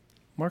name.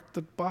 Mark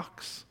the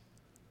box.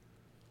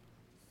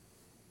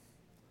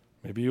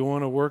 Maybe you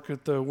want to work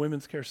at the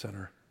Women's Care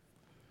Center.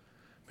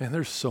 Man,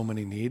 there's so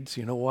many needs.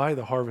 You know why?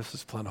 The harvest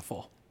is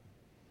plentiful.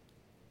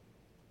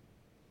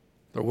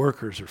 The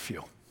workers are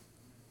few.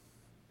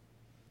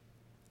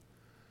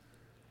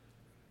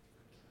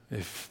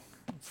 If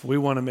we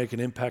want to make an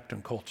impact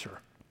on culture,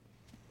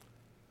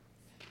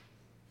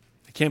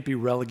 it can't be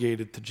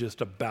relegated to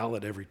just a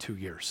ballot every 2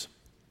 years.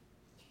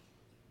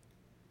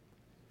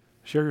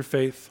 Share your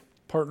faith,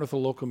 partner with a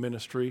local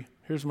ministry.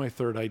 Here's my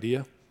third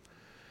idea.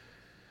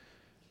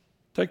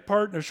 Take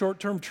part in a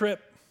short-term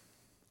trip.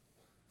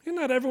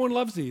 Not everyone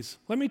loves these.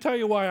 Let me tell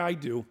you why I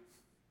do.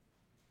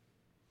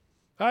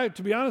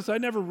 To be honest, I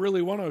never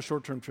really went on a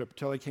short-term trip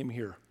until I came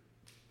here.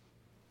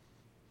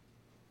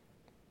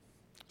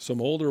 Some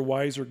older,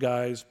 wiser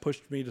guys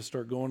pushed me to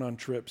start going on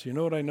trips. You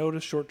know what I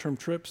noticed? Short-term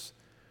trips.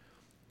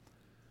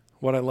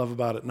 What I love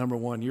about it, number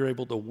one, you're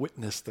able to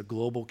witness the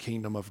global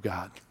kingdom of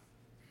God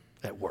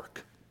at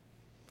work.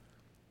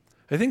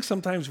 I think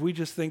sometimes we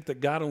just think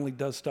that God only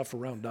does stuff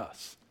around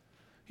us.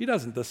 He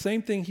doesn't. The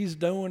same thing he's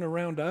doing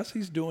around us,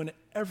 he's doing it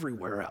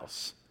everywhere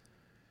else.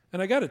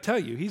 And I got to tell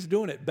you, he's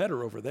doing it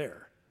better over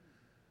there.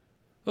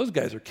 Those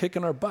guys are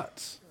kicking our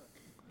butts,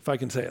 if I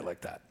can say it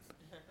like that.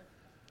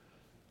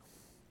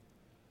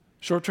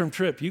 Short-term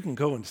trip, you can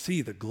go and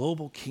see the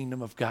global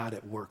kingdom of God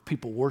at work,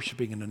 people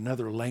worshiping in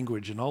another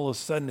language, and all of a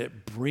sudden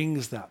it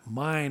brings that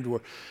mind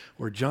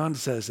where John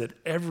says that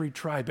every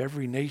tribe,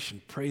 every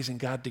nation praising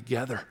God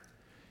together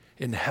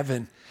in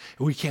heaven.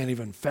 We can't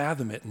even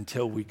fathom it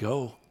until we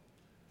go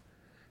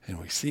and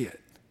we see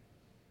it.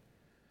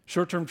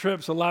 Short-term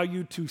trips allow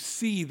you to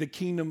see the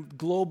kingdom,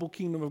 global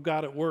kingdom of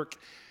God at work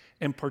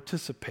and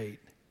participate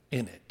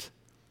in it.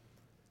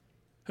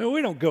 And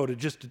we don't go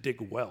just to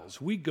dig wells.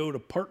 We go to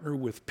partner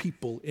with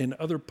people in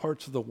other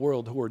parts of the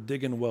world who are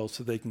digging wells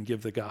so they can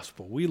give the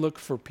gospel. We look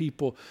for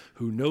people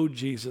who know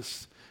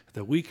Jesus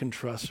that we can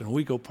trust, and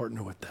we go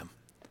partner with them.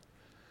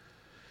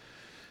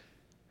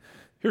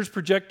 Here's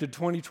projected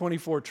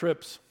 2024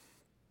 trips.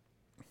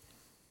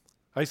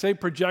 I say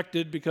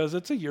projected because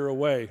it's a year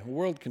away. The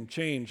world can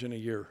change in a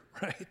year,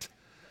 right?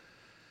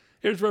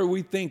 Here's where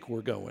we think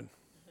we're going.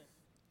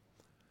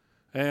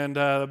 And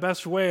the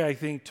best way, I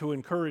think, to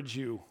encourage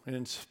you and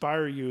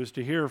inspire you is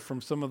to hear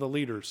from some of the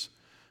leaders.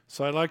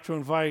 So I'd like to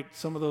invite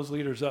some of those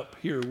leaders up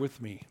here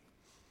with me.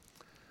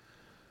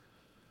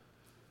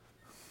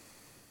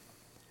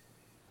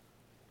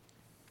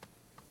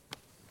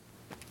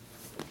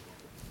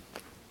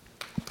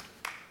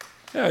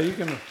 Yeah, you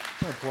can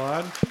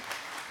applaud.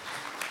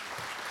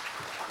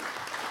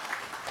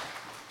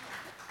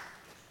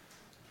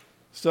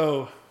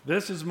 So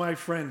this is my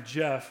friend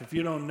Jeff. If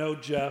you don't know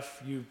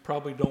Jeff, you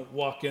probably don't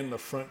walk in the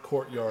front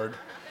courtyard.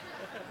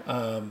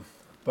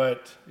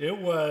 But it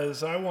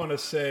was, I want to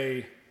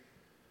say,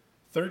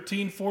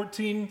 13,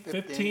 14,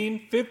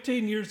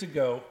 15 years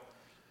ago.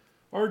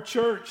 Our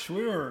church,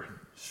 we were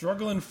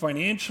struggling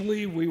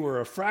financially. We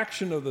were a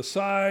fraction of the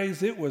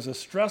size. It was a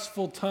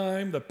stressful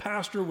time. The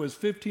pastor was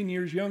 15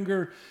 years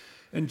younger.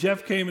 And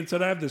Jeff came and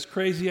said, I have this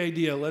crazy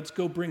idea. Let's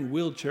go bring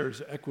wheelchairs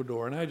to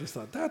Ecuador. And I just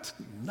thought, that's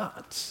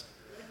nuts.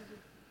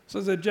 So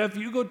I said, Jeff,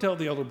 you go tell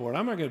the elder board.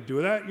 I'm not going to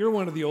do that. You're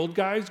one of the old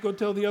guys. Go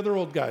tell the other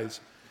old guys.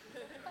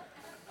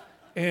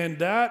 And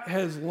that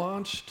has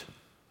launched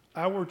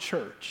our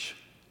church,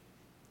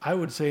 I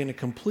would say, in a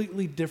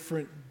completely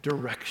different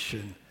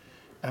direction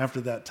after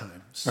that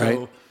time. So,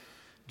 right.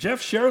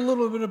 Jeff, share a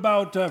little bit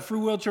about Free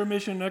Wheelchair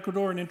Mission in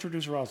Ecuador and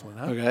introduce Rosalind.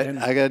 Huh? Okay, and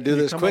I got to do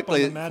this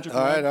quickly. All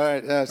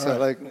right. Yeah, so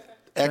like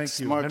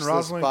X marks and the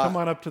Rosalind, spot. come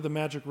on up to the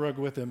magic rug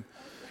with him.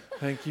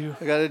 Thank you.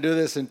 I got to do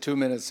this in 2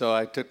 minutes, so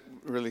I took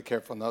really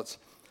careful notes.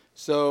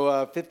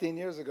 So 15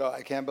 years ago,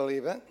 I can't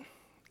believe it,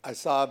 I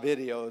saw a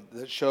video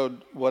that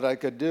showed what I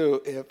could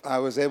do if I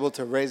was able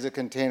to raise a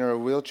container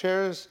of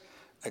wheelchairs,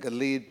 I could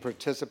lead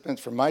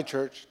participants from my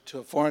church to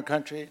a foreign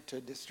country to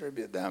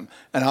distribute them.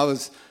 And I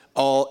was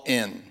all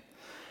in.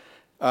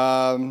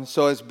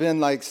 So it's been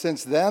like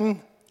since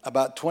then,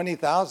 about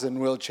 20,000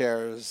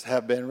 wheelchairs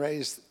have been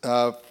raised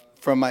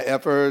from my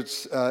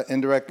efforts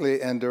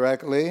indirectly and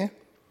directly.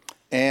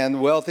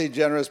 And wealthy,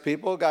 generous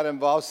people got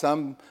involved,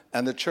 some,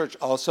 and the church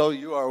also.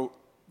 You are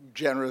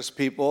generous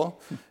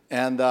people.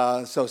 And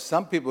so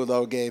some people,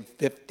 though, gave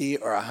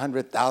 $50,000 or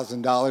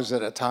 $100,000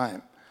 at a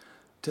time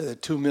to the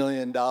 $2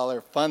 million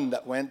fund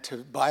that went to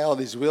buy all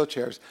these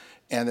wheelchairs,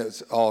 and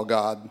it's all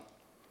God.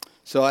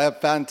 So I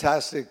have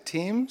fantastic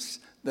teams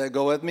that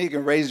go with me. You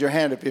can raise your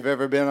hand if you've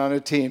ever been on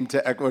a team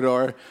to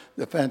Ecuador.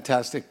 The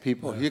fantastic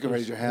people. You can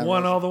raise your hand.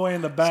 One all the way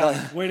in the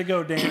back. So, way to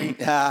go, Danny.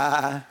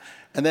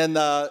 And then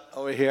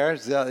over here,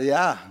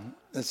 yeah.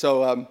 And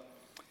so,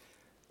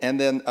 and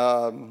then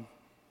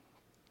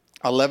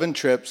 11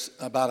 trips,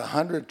 about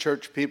 100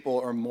 church people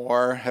or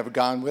more have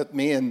gone with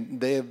me, and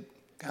they've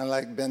kind of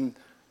like been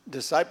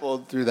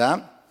discipled through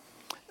that.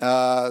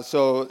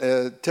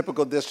 So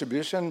typical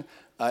distribution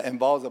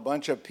involves a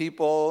bunch of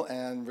people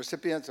and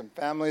recipients and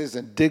families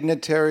and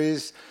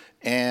dignitaries.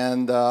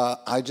 And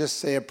I just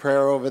say a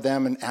prayer over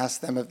them and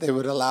ask them if they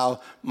would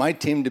allow my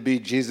team to be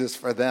Jesus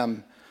for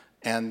them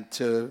and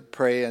to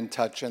pray and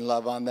touch and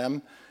love on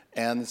them.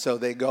 And so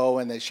they go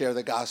and they share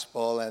the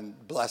gospel and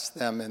bless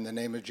them in the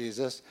name of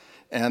Jesus.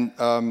 And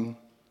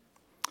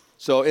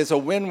so it's a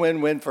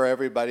win-win-win for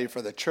everybody,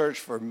 for the church,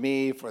 for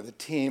me, for the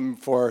team,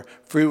 for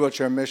Free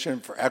Wheelchair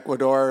Mission, for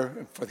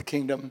Ecuador, for the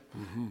kingdom,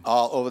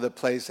 all over the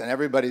place. And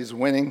everybody's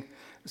winning.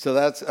 So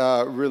that's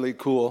really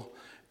cool.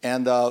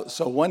 And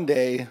so one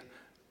day,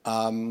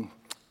 a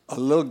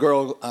little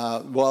girl,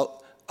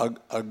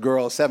 a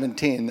girl,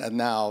 17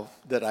 now,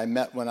 that I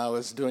met when I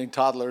was doing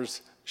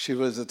toddlers. She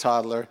was a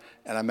toddler,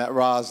 and I met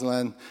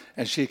Rosalind,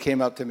 and she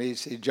came up to me,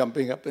 she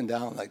jumping up and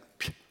down like,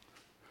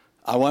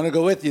 I want to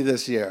go with you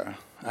this year.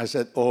 I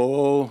said,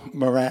 oh,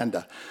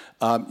 Miranda,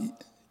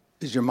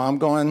 is your mom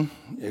going?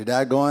 Your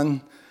dad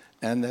going?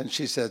 And then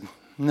she said,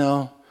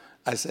 no.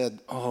 I said,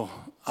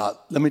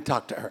 let me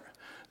talk to her.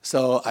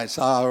 So I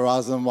saw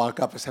Rosalind walk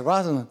up. I said,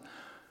 Rosalind,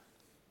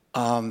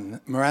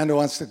 Miranda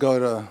wants to go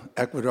to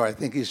Ecuador. I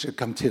think you should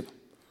come too.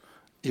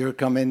 You're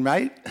coming,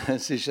 right? And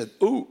she said,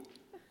 ooh.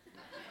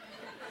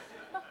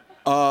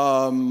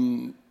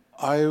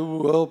 I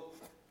will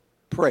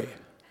pray.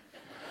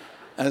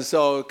 And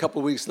so a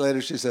couple weeks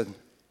later, she said,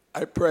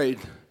 I prayed.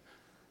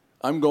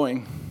 I'm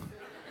going.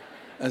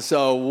 And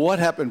so what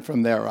happened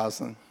from there,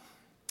 Rosalind?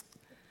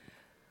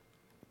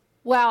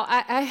 Well,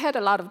 I had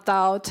a lot of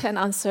doubt and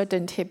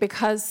uncertainty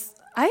because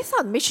I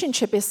thought mission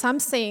trip is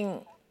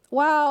something,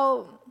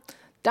 well,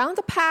 down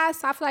the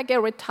path, after I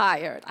get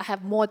retired, I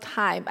have more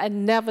time. I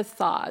never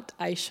thought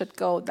I should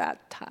go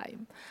that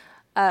time.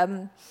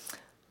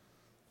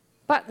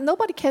 But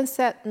nobody can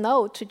say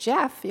no to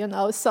Jeff,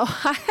 So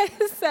I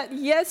said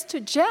yes to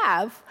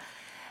Jeff.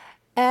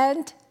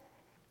 And,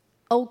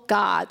 oh,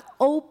 God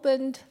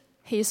opened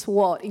his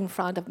word in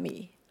front of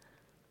me.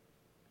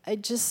 I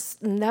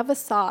just never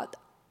thought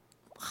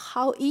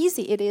how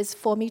easy it is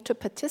for me to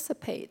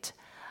participate.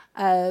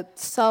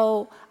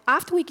 So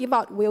after we give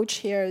out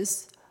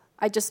wheelchairs,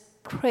 I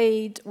just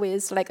prayed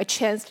with like a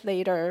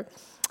translator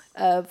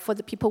for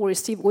the people who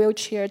receive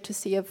wheelchair to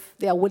see if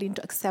they are willing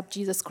to accept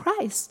Jesus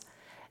Christ.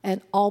 And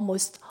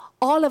almost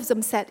all of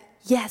them said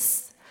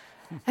yes.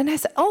 And I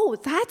said, oh,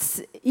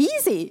 that's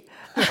easy.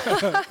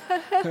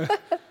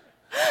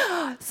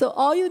 So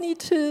all you need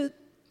to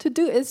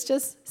do is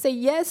just say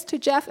yes to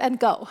Jeff and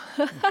go.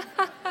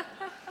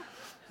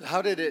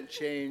 How did it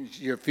change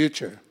your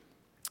future?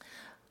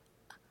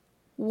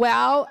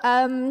 Well,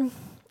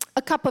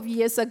 a couple of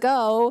years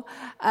ago,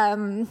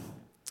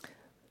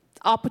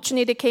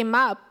 opportunity came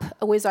up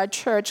with our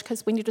church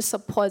because we need to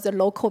support the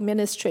local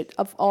ministry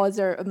of all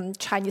the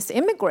Chinese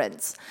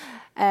immigrants.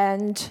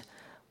 And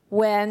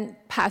when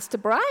Pastor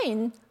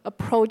Brian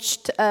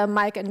approached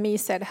Mike and me,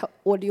 said,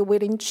 "Are you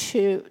willing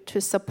to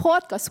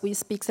support because we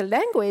speak the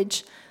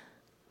language?"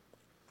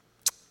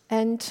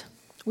 And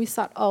we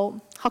thought,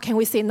 oh, how can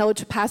we say no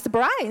to Pastor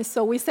Brian?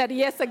 So we said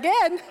yes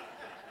again.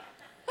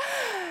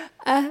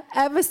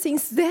 Ever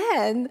since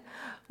then,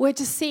 we're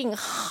just seeing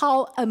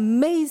how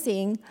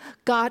amazing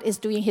God is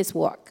doing his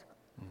work.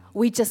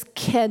 We just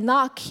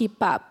cannot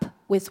keep up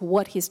with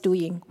what he's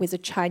doing with the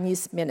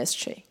Chinese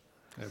ministry.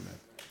 Amen.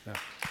 Yeah.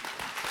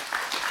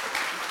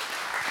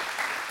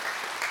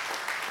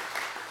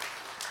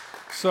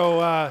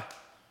 So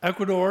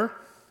Ecuador,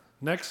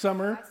 next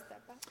summer,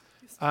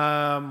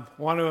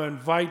 want to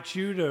invite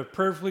you to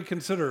prayerfully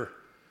consider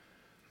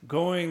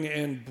going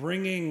and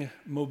bringing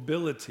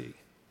mobility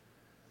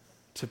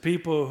to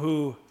people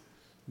who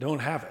don't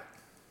have it.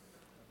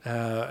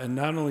 And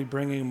not only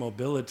bringing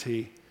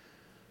mobility,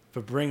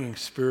 but bringing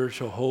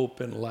spiritual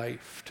hope and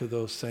life to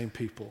those same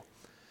people.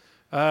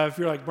 If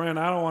you're like, Brian,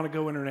 I don't want to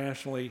go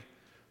internationally,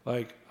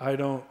 like I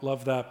don't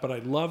love that, but I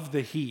love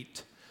the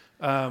heat.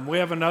 We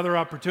have another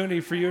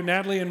opportunity for you.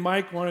 Natalie and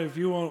Mike, one of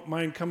you won't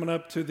mind coming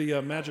up to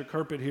the magic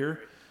carpet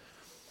here.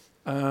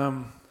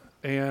 And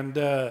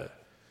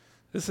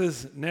This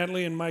is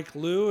Natalie and Mike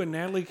Liu. And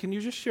Natalie, can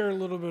you just share a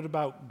little bit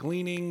about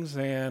Gleanings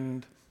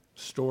and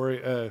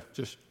story?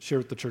 Just share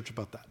with the church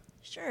about that.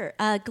 Sure.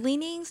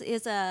 Gleanings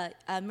is a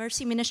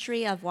mercy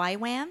ministry of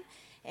YWAM,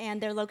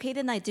 and they're located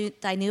in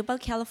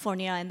Dinuba,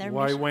 California. And their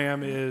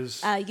YWAM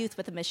is Youth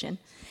with a Mission,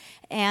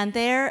 and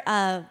their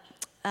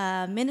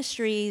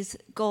ministry's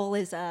goal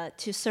is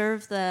to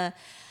serve the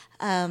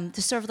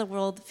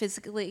world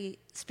physically,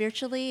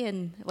 spiritually,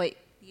 and wait.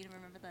 You don't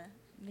remember the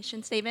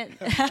mission statement?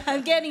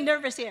 I'm getting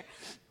nervous here.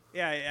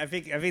 Yeah, I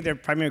think their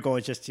primary goal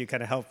is just to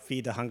kind of help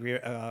feed the hungry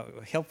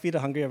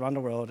around the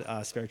world,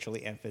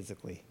 spiritually and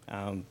physically,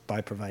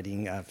 by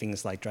providing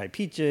things like dried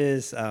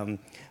peaches, kind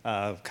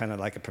of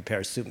like a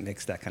prepared soup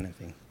mix, that kind of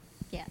thing.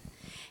 Yeah.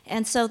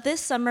 And so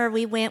this summer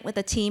we went with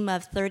a team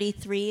of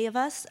 33 of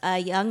us,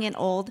 young and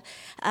old,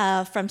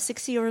 from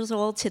 6 years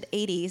old to the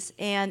 80s.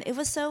 And it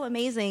was so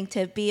amazing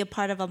to be a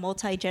part of a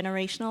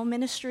multi-generational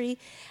ministry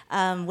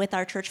with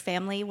our church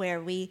family, where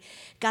we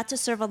got to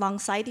serve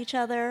alongside each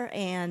other.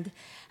 And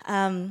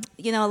a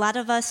lot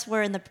of us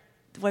were in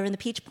the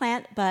peach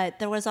plant, but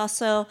there was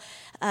also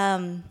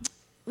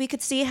we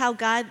could see how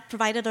God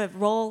provided a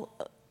role.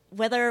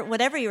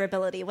 Whatever your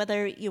ability,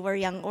 whether you were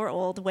young or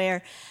old,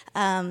 where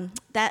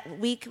that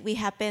week we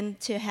happened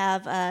to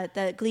have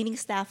the gleaning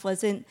staff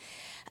was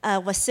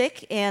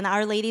sick, and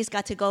our ladies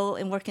got to go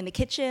and work in the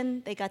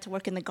kitchen. They got to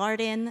work in the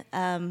garden.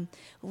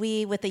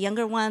 We, with the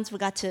younger ones, we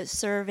got to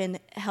serve and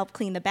help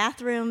clean the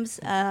bathrooms.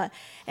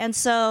 And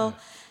so...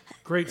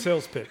 Great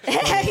sales pitch.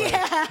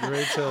 Yeah.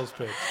 Great sales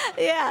pitch.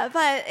 Yeah,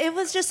 but it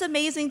was just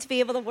amazing to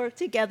be able to work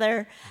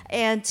together,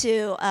 and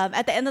to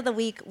at the end of the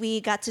week we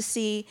got to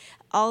see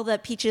all the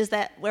peaches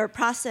that were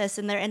processed,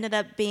 and there ended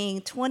up being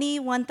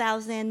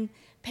 21,000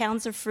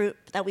 pounds of fruit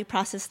that we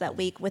processed that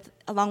week,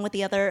 along with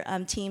the other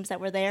teams that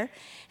were there,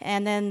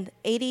 and then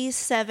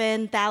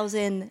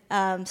 87,000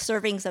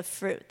 servings of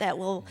fruit that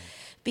will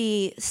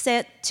be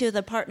sent to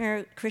the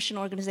partner Christian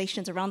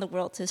organizations around the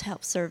world to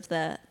help serve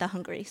the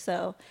hungry.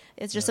 So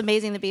it's just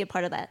amazing to be a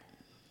part of that.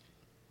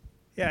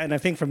 Yeah, and I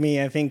think for me,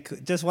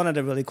 just one of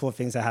the really cool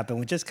things that happened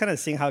was just kind of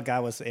seeing how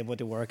God was able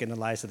to work in the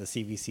lives of the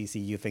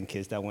CVCC youth and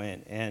kids that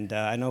went. And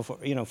I know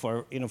for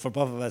both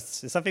of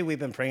us, it's something we've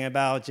been praying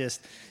about, just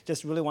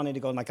really wanting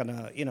to go on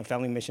a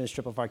family mission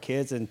trip of our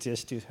kids, and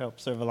just to help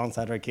serve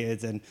alongside our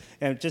kids, and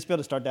just be able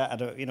to start that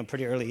at a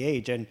pretty early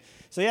age. And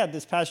so yeah,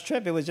 this past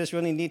trip, it was just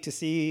really neat to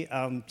see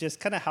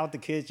just kind of how the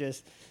kids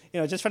just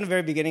from the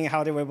very beginning,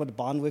 how they were able to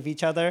bond with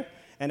each other.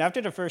 And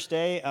after the first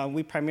day,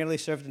 we primarily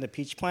served in the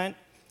peach plant.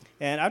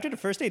 And after the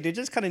first day, they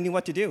just kind of knew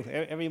what to do.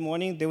 Every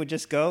morning, they would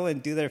just go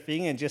and do their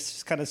thing and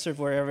just kind of serve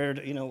wherever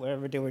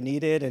they were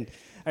needed. And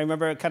I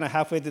remember kind of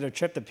halfway through the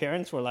trip, the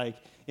parents were like,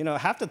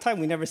 half the time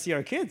we never see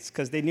our kids,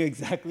 because they knew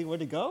exactly where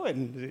to go,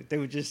 and they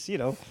would just,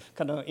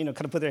 kind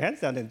of put their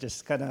hands down and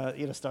just kind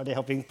of, started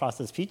helping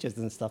process peaches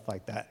and stuff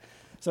like that.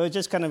 So it's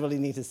just kind of really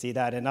neat to see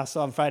that. And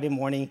also on Friday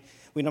morning,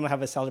 we normally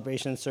have a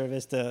celebration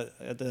service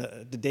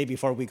the day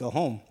before we go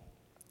home.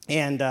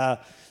 And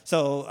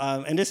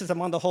and this is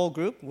among the whole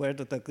group, where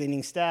the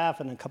gleaning staff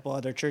and a couple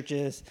other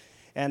churches.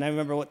 And I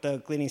remember what the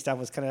gleaning staff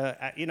was kind of,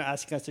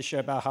 asking us to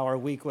share about how our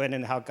week went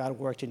and how God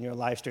worked in your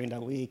lives during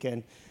that week.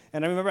 And I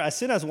remember as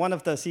soon as one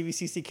of the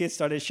CVCC kids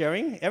started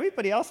sharing,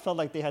 everybody else felt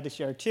like they had to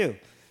share too.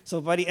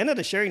 So by the end of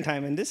the sharing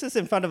time, and this is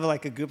in front of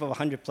like a group of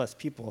 100 plus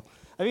people,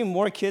 I mean,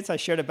 more kids I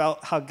shared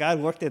about how God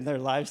worked in their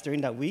lives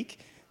during that week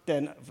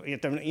than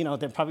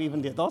probably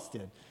even the adults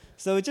did.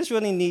 So it's just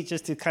really neat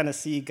just to kind of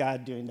see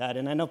God doing that.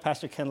 And I know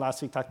Pastor Ken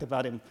last week talked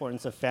about the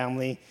importance of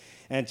family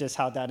and just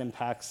how that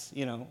impacts,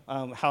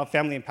 how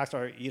family impacts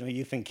our,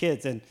 youth and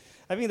kids. And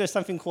I think there's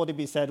something cool to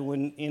be said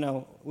when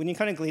you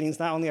come to Gleanings,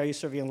 not only are you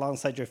serving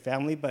alongside your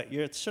family, but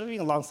you're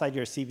serving alongside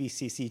your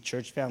CVCC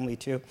church family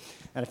too.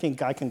 And I think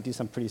God can do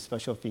some pretty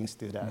special things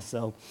through that.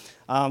 So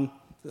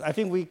I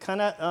think we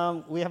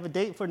have a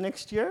date for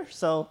next year.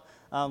 So.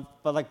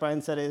 But like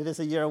Brian said, it is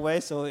a year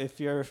away, so if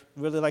you're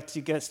really like to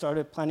get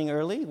started planning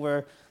early,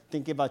 we're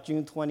thinking about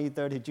June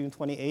 23rd to June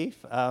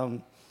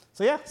 28th.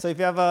 So if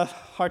you have a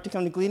heart to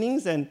come to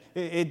Gleanings, and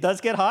it does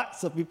get hot,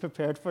 so be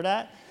prepared for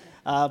that.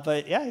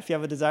 But yeah, if you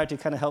have a desire to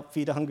kind of help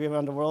feed the hungry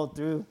around the world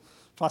through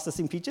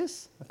processing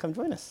peaches, come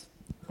join us.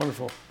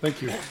 Wonderful.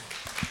 Thank you.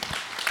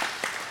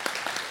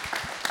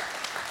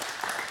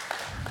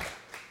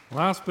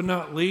 Last but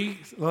not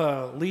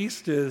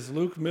least is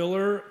Luke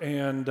Miller,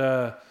 and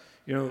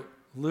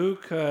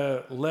Luke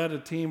led a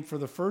team for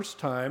the first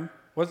time.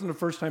 Wasn't the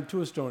first time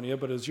to Estonia,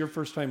 but it was your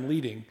first time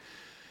leading.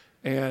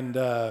 And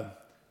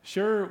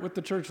share with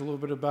the church a little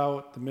bit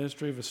about the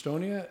ministry of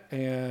Estonia,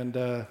 and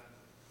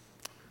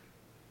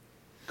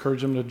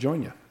encourage them to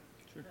join you.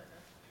 Sure.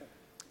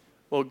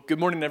 Well, good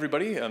morning,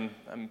 everybody. I'm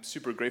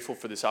super grateful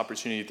for this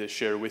opportunity to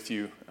share with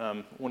you.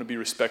 I want to be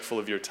respectful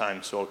of your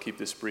time, so I'll keep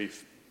this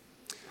brief.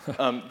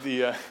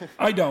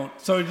 I don't,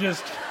 so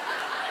just...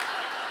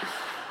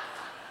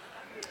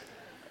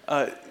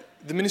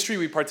 The ministry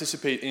we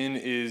participate in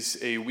is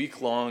a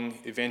week-long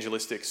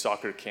evangelistic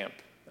soccer camp.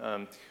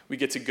 We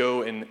get to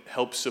go and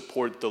help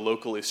support the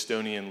local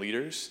Estonian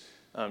leaders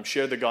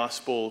share the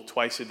gospel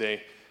twice a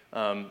day,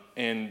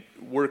 and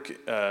work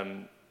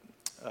in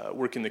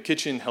the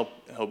kitchen,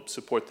 help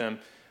support them,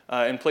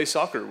 and play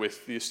soccer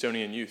with the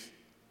Estonian youth.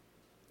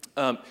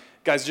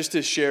 Guys, just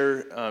to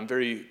share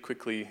very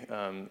quickly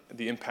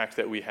the impact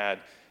that we had.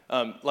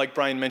 Like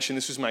Brian mentioned,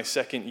 this was my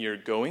second year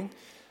going.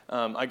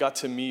 I got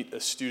to meet a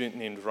student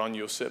named Ron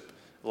Josep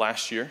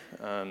last year,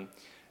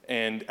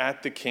 and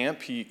at the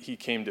camp, he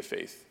came to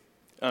faith.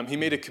 He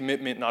made a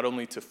commitment not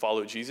only to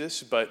follow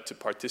Jesus, but to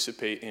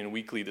participate in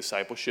weekly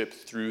discipleship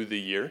through the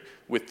year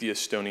with the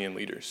Estonian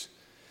leaders.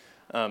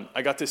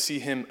 I got to see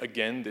him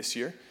again this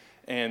year,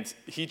 and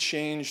he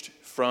changed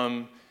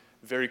from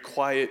very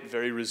quiet,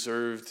 very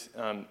reserved,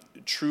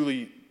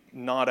 truly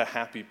not a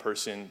happy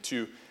person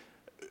to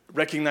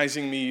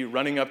recognizing me,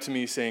 running up to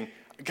me, saying,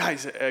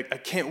 "Guys, I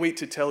can't wait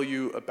to tell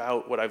you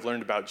about what I've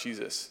learned about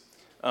Jesus."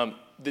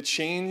 The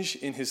change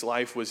in his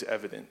life was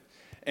evident,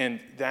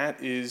 and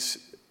that is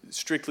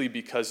strictly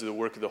because of the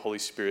work of the Holy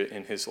Spirit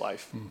in his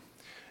life.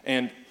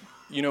 And,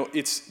 you know,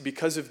 it's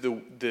because of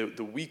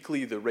the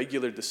weekly, the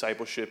regular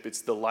discipleship,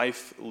 it's the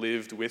life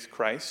lived with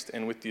Christ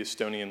and with the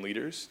Estonian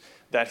leaders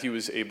that he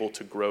was able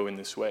to grow in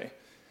this way.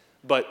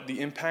 But the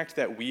impact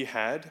that we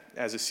had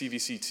as a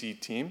CVCT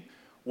team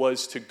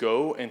was to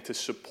go and to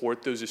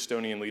support those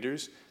Estonian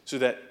leaders so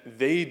that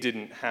they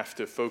didn't have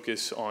to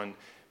focus on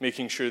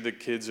making sure the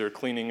kids are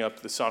cleaning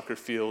up the soccer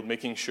field,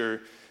 making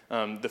sure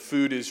the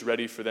food is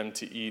ready for them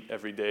to eat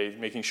every day,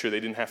 making sure they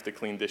didn't have to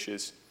clean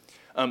dishes.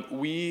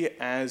 We,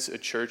 as a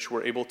church,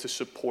 were able to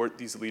support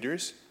these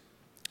leaders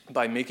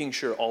by making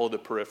sure all of the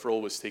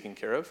peripheral was taken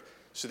care of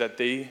so that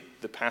the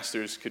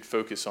pastors, could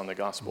focus on the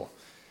gospel.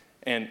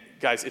 And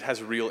guys, it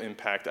has real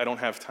impact. I don't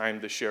have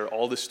time to share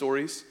all the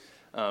stories,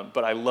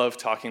 but I love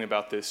talking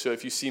about this. So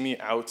if you see me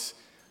out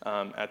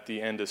at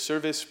the end of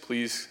service,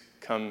 please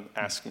come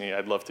ask me.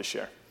 I'd love to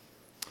share.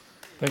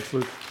 Thanks,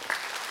 Luke.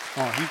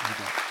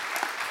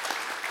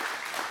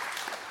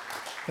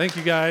 Thank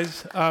you,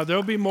 guys.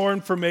 There'll be more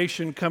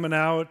information coming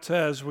out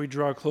as we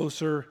draw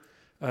closer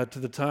to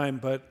the time,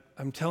 but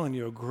I'm telling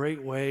you, a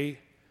great way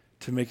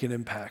to make an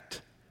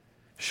impact.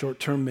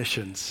 Short-term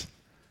missions,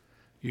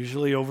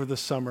 usually over the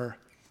summer.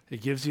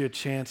 It gives you a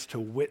chance to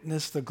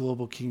witness the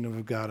global kingdom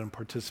of God and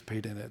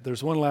participate in it.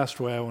 There's one last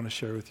way I want to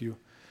share with you.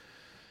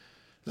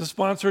 As a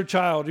sponsored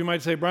child, you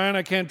might say, "Brian,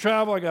 I can't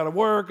travel, I got to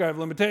work, I have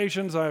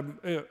limitations."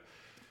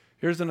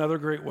 Here's another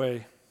great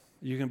way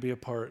you can be a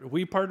part.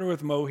 We partner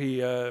with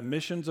MOHI,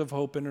 Missions of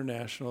Hope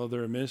International.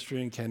 They're a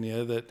ministry in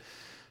Kenya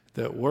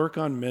that work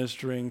on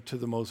ministering to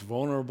the most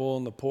vulnerable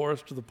and the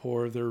poorest of the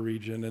poor of their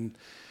region.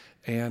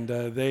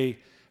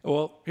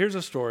 Well, here's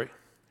a story.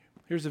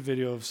 Here's a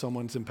video of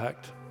someone's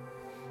impact.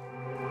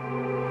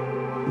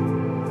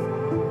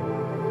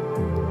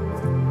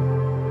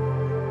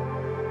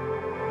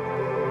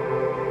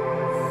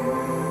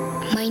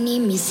 My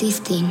name is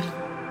Sistine.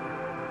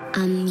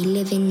 I'm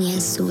 11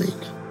 years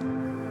old.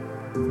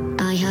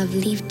 I have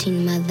lived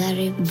in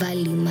Mathare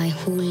Valley my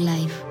whole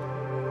life.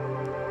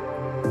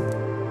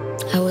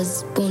 I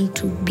was born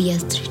to be a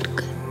street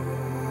girl.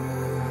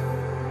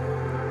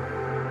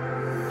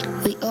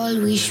 We all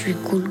wish we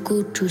could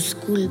go to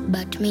school,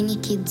 but many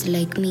kids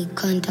like me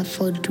can't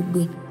afford to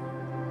go.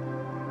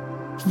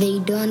 They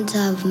don't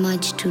have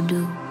much to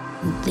do.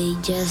 They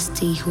just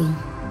stay home.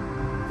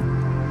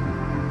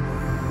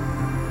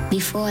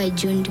 Before I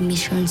joined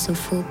Missions of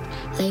Hope,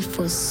 life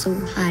was so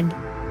hard.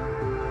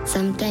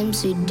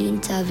 Sometimes we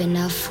didn't have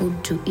enough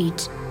food to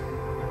eat.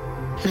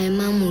 My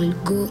mom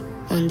would go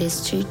on the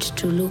street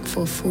to look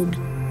for food.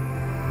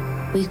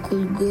 We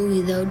could go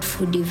without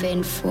food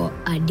even for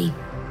a day.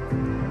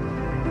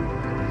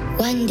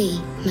 One day,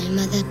 my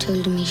mother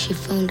told me she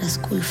found a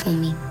school for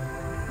me.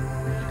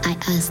 I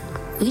asked,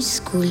 "Which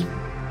school?"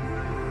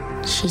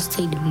 She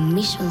said,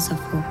 "Missions of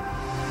Hope."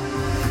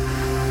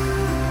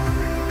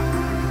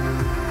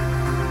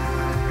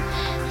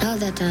 Now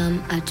that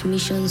I'm at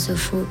Missions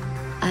of Hope,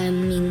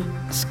 I'm in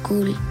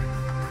school.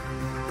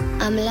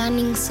 I'm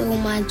learning so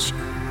much.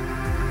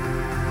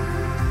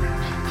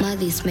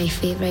 Math is my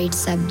favorite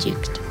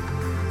subject.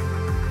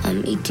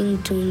 I'm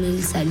eating 2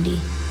 meals a day.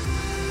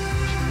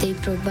 They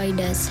provide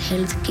us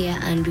health care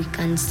and we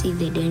can see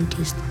the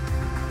dentist.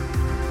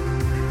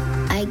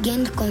 I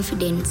gained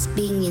confidence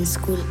being in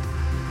school.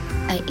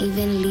 I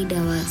even lead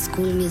our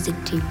school music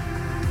team.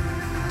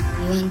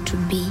 I want to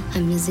be a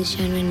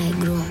musician when I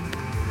grow up.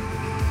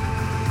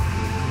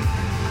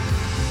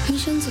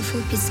 Missions of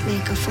Hope is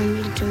like a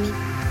family to me.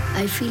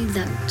 I feel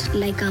that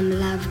like I'm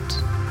loved.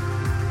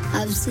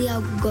 I've seen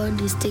how God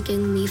is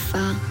taking me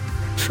far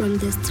from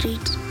the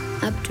street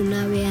up to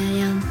now where I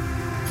am.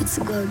 It's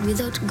God.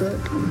 Without God,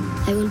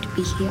 I won't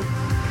be here.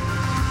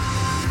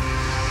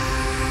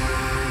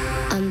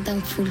 I'm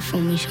thankful for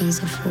Missions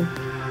of Hope.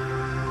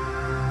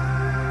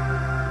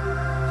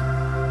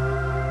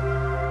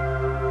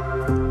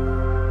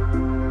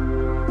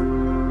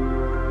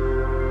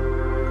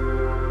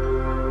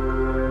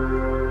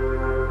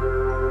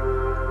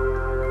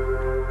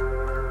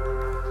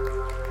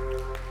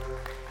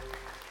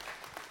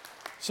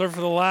 So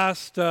for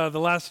the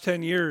last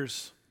 10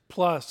 years,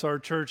 Plus, our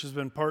church has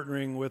been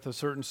partnering with a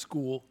certain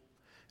school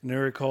in an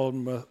area called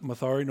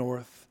Mathari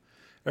North.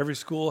 Every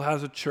school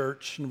has a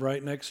church, and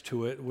right next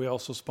to it, we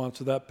also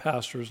sponsor that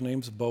pastor. His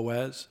name's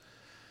Boaz.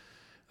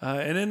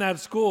 And in that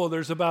school,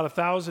 there's about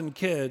 1,000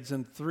 kids,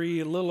 and a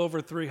little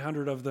over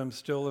 300 of them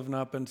still have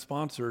not been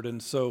sponsored.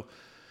 And so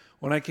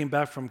when I came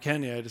back from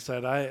Kenya, I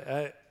decided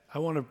I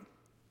want to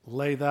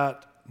lay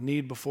that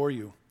need before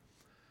you.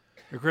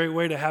 A great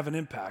way to have an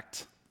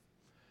impact.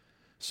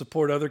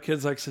 Support other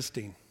kids like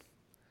Sistine.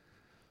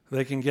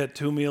 They can get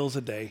 2 meals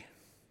a day.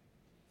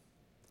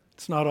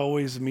 It's not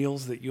always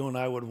meals that you and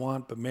I would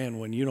want, but man,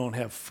 when you don't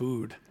have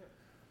food,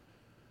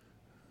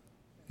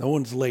 no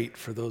one's late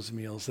for those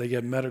meals. They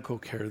get medical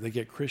care. They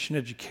get Christian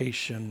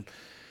education.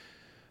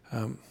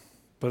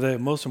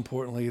 But most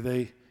importantly,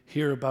 they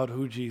hear about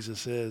who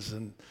Jesus is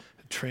and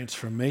the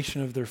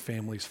transformation of their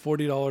families.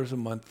 $40 a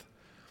month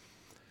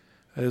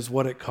is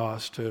what it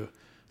costs to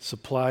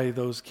supply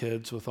those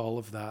kids with all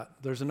of that.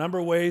 There's a number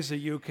of ways that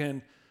you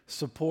can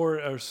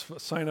support or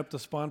sign up to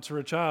sponsor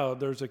a child.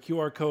 There's a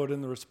QR code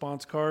in the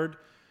response card.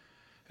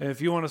 And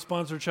if you want to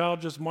sponsor a child,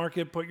 just mark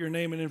it, put your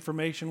name and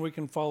information. We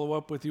can follow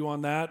up with you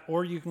on that.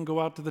 Or you can go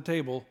out to the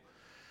table,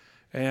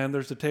 and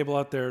there's a table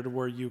out there to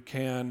where you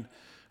can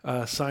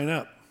sign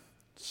up,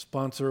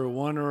 sponsor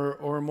one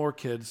or more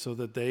kids so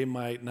that they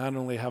might not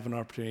only have an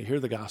opportunity to hear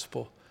the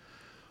gospel,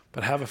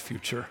 but have a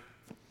future.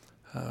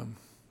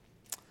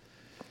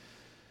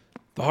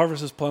 The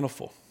harvest is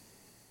plentiful.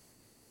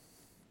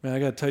 Man, I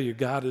got to tell you,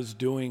 God is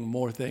doing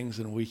more things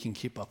than we can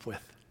keep up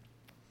with.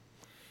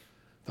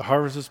 The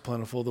harvest is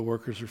plentiful, the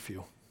workers are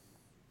few.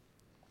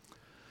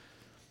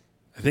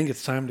 I think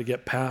it's time to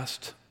get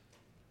past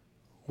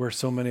where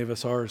so many of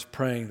us are is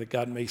praying that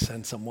God may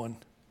send someone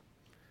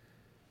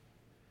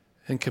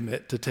and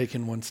commit to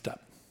taking one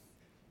step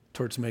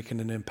towards making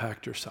an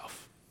impact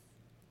yourself.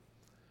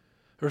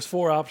 There's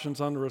 4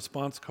 options on the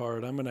response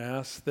card. I'm going to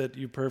ask that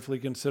you prayerfully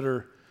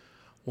consider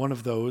one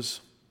of those.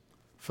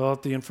 Fill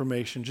out the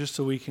information just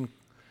so we can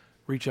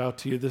reach out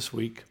to you this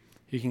week.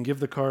 You can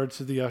give the cards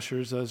to the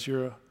ushers as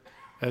you're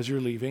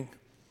leaving.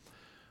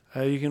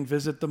 You can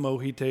visit the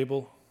Mohi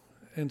table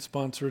and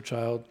sponsor a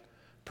child.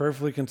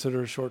 Prayerfully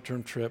consider a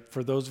short-term trip.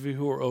 For those of you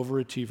who are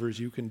overachievers,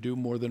 you can do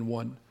more than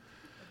one.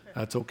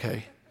 That's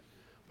okay.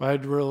 But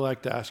I'd really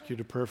like to ask you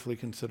to prayerfully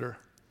consider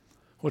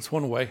what's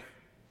one way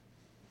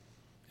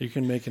you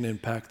can make an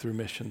impact through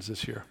missions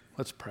this year.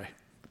 Let's pray.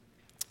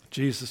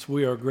 Jesus,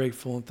 we are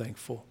grateful and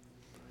thankful,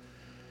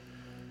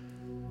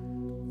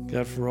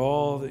 God, for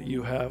all that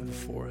you have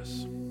before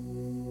us.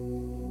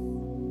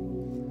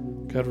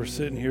 God, we're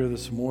sitting here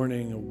this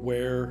morning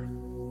aware,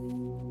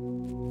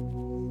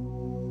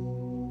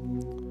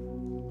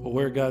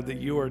 God, that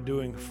you are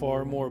doing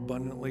far more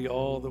abundantly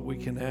all that we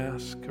can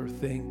ask or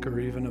think or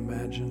even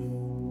imagine.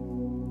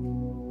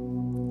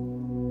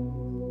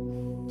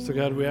 So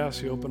God, we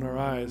ask you, open our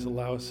eyes,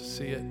 allow us to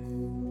see it.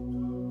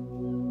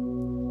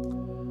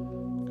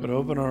 God,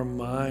 open our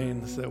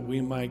minds that we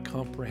might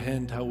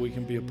comprehend how we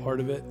can be a part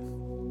of it.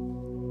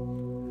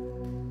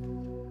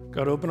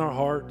 God, open our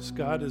hearts,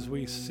 God, as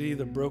we see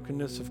the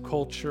brokenness of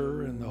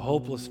culture and the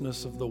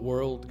hopelessness of the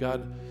world.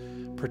 God,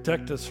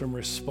 protect us from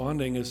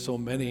responding as so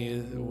many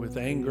with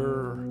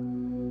anger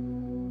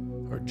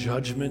or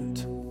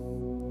judgment.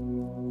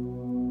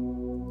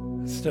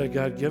 Instead,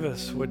 God, give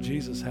us what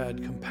Jesus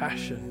had,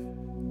 compassion,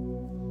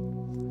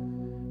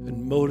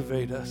 and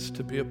motivate us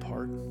to be a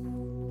part.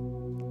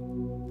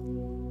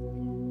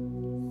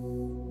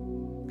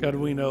 God,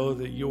 we know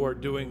that you are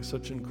doing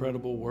such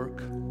incredible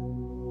work.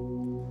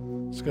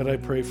 So God, I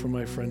pray for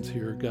my friends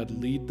here. God,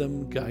 lead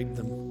them, guide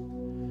them.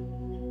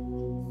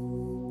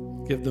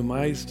 Give them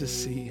eyes to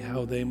see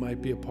how they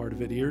might be a part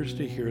of it, ears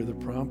to hear the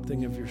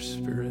prompting of your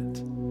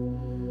Spirit,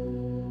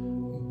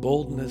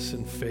 boldness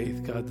and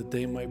faith, God, that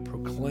they might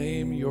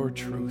proclaim your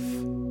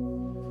truth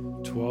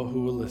to all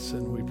who will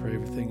listen. We pray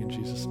everything in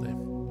Jesus'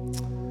 name.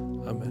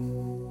 Amen.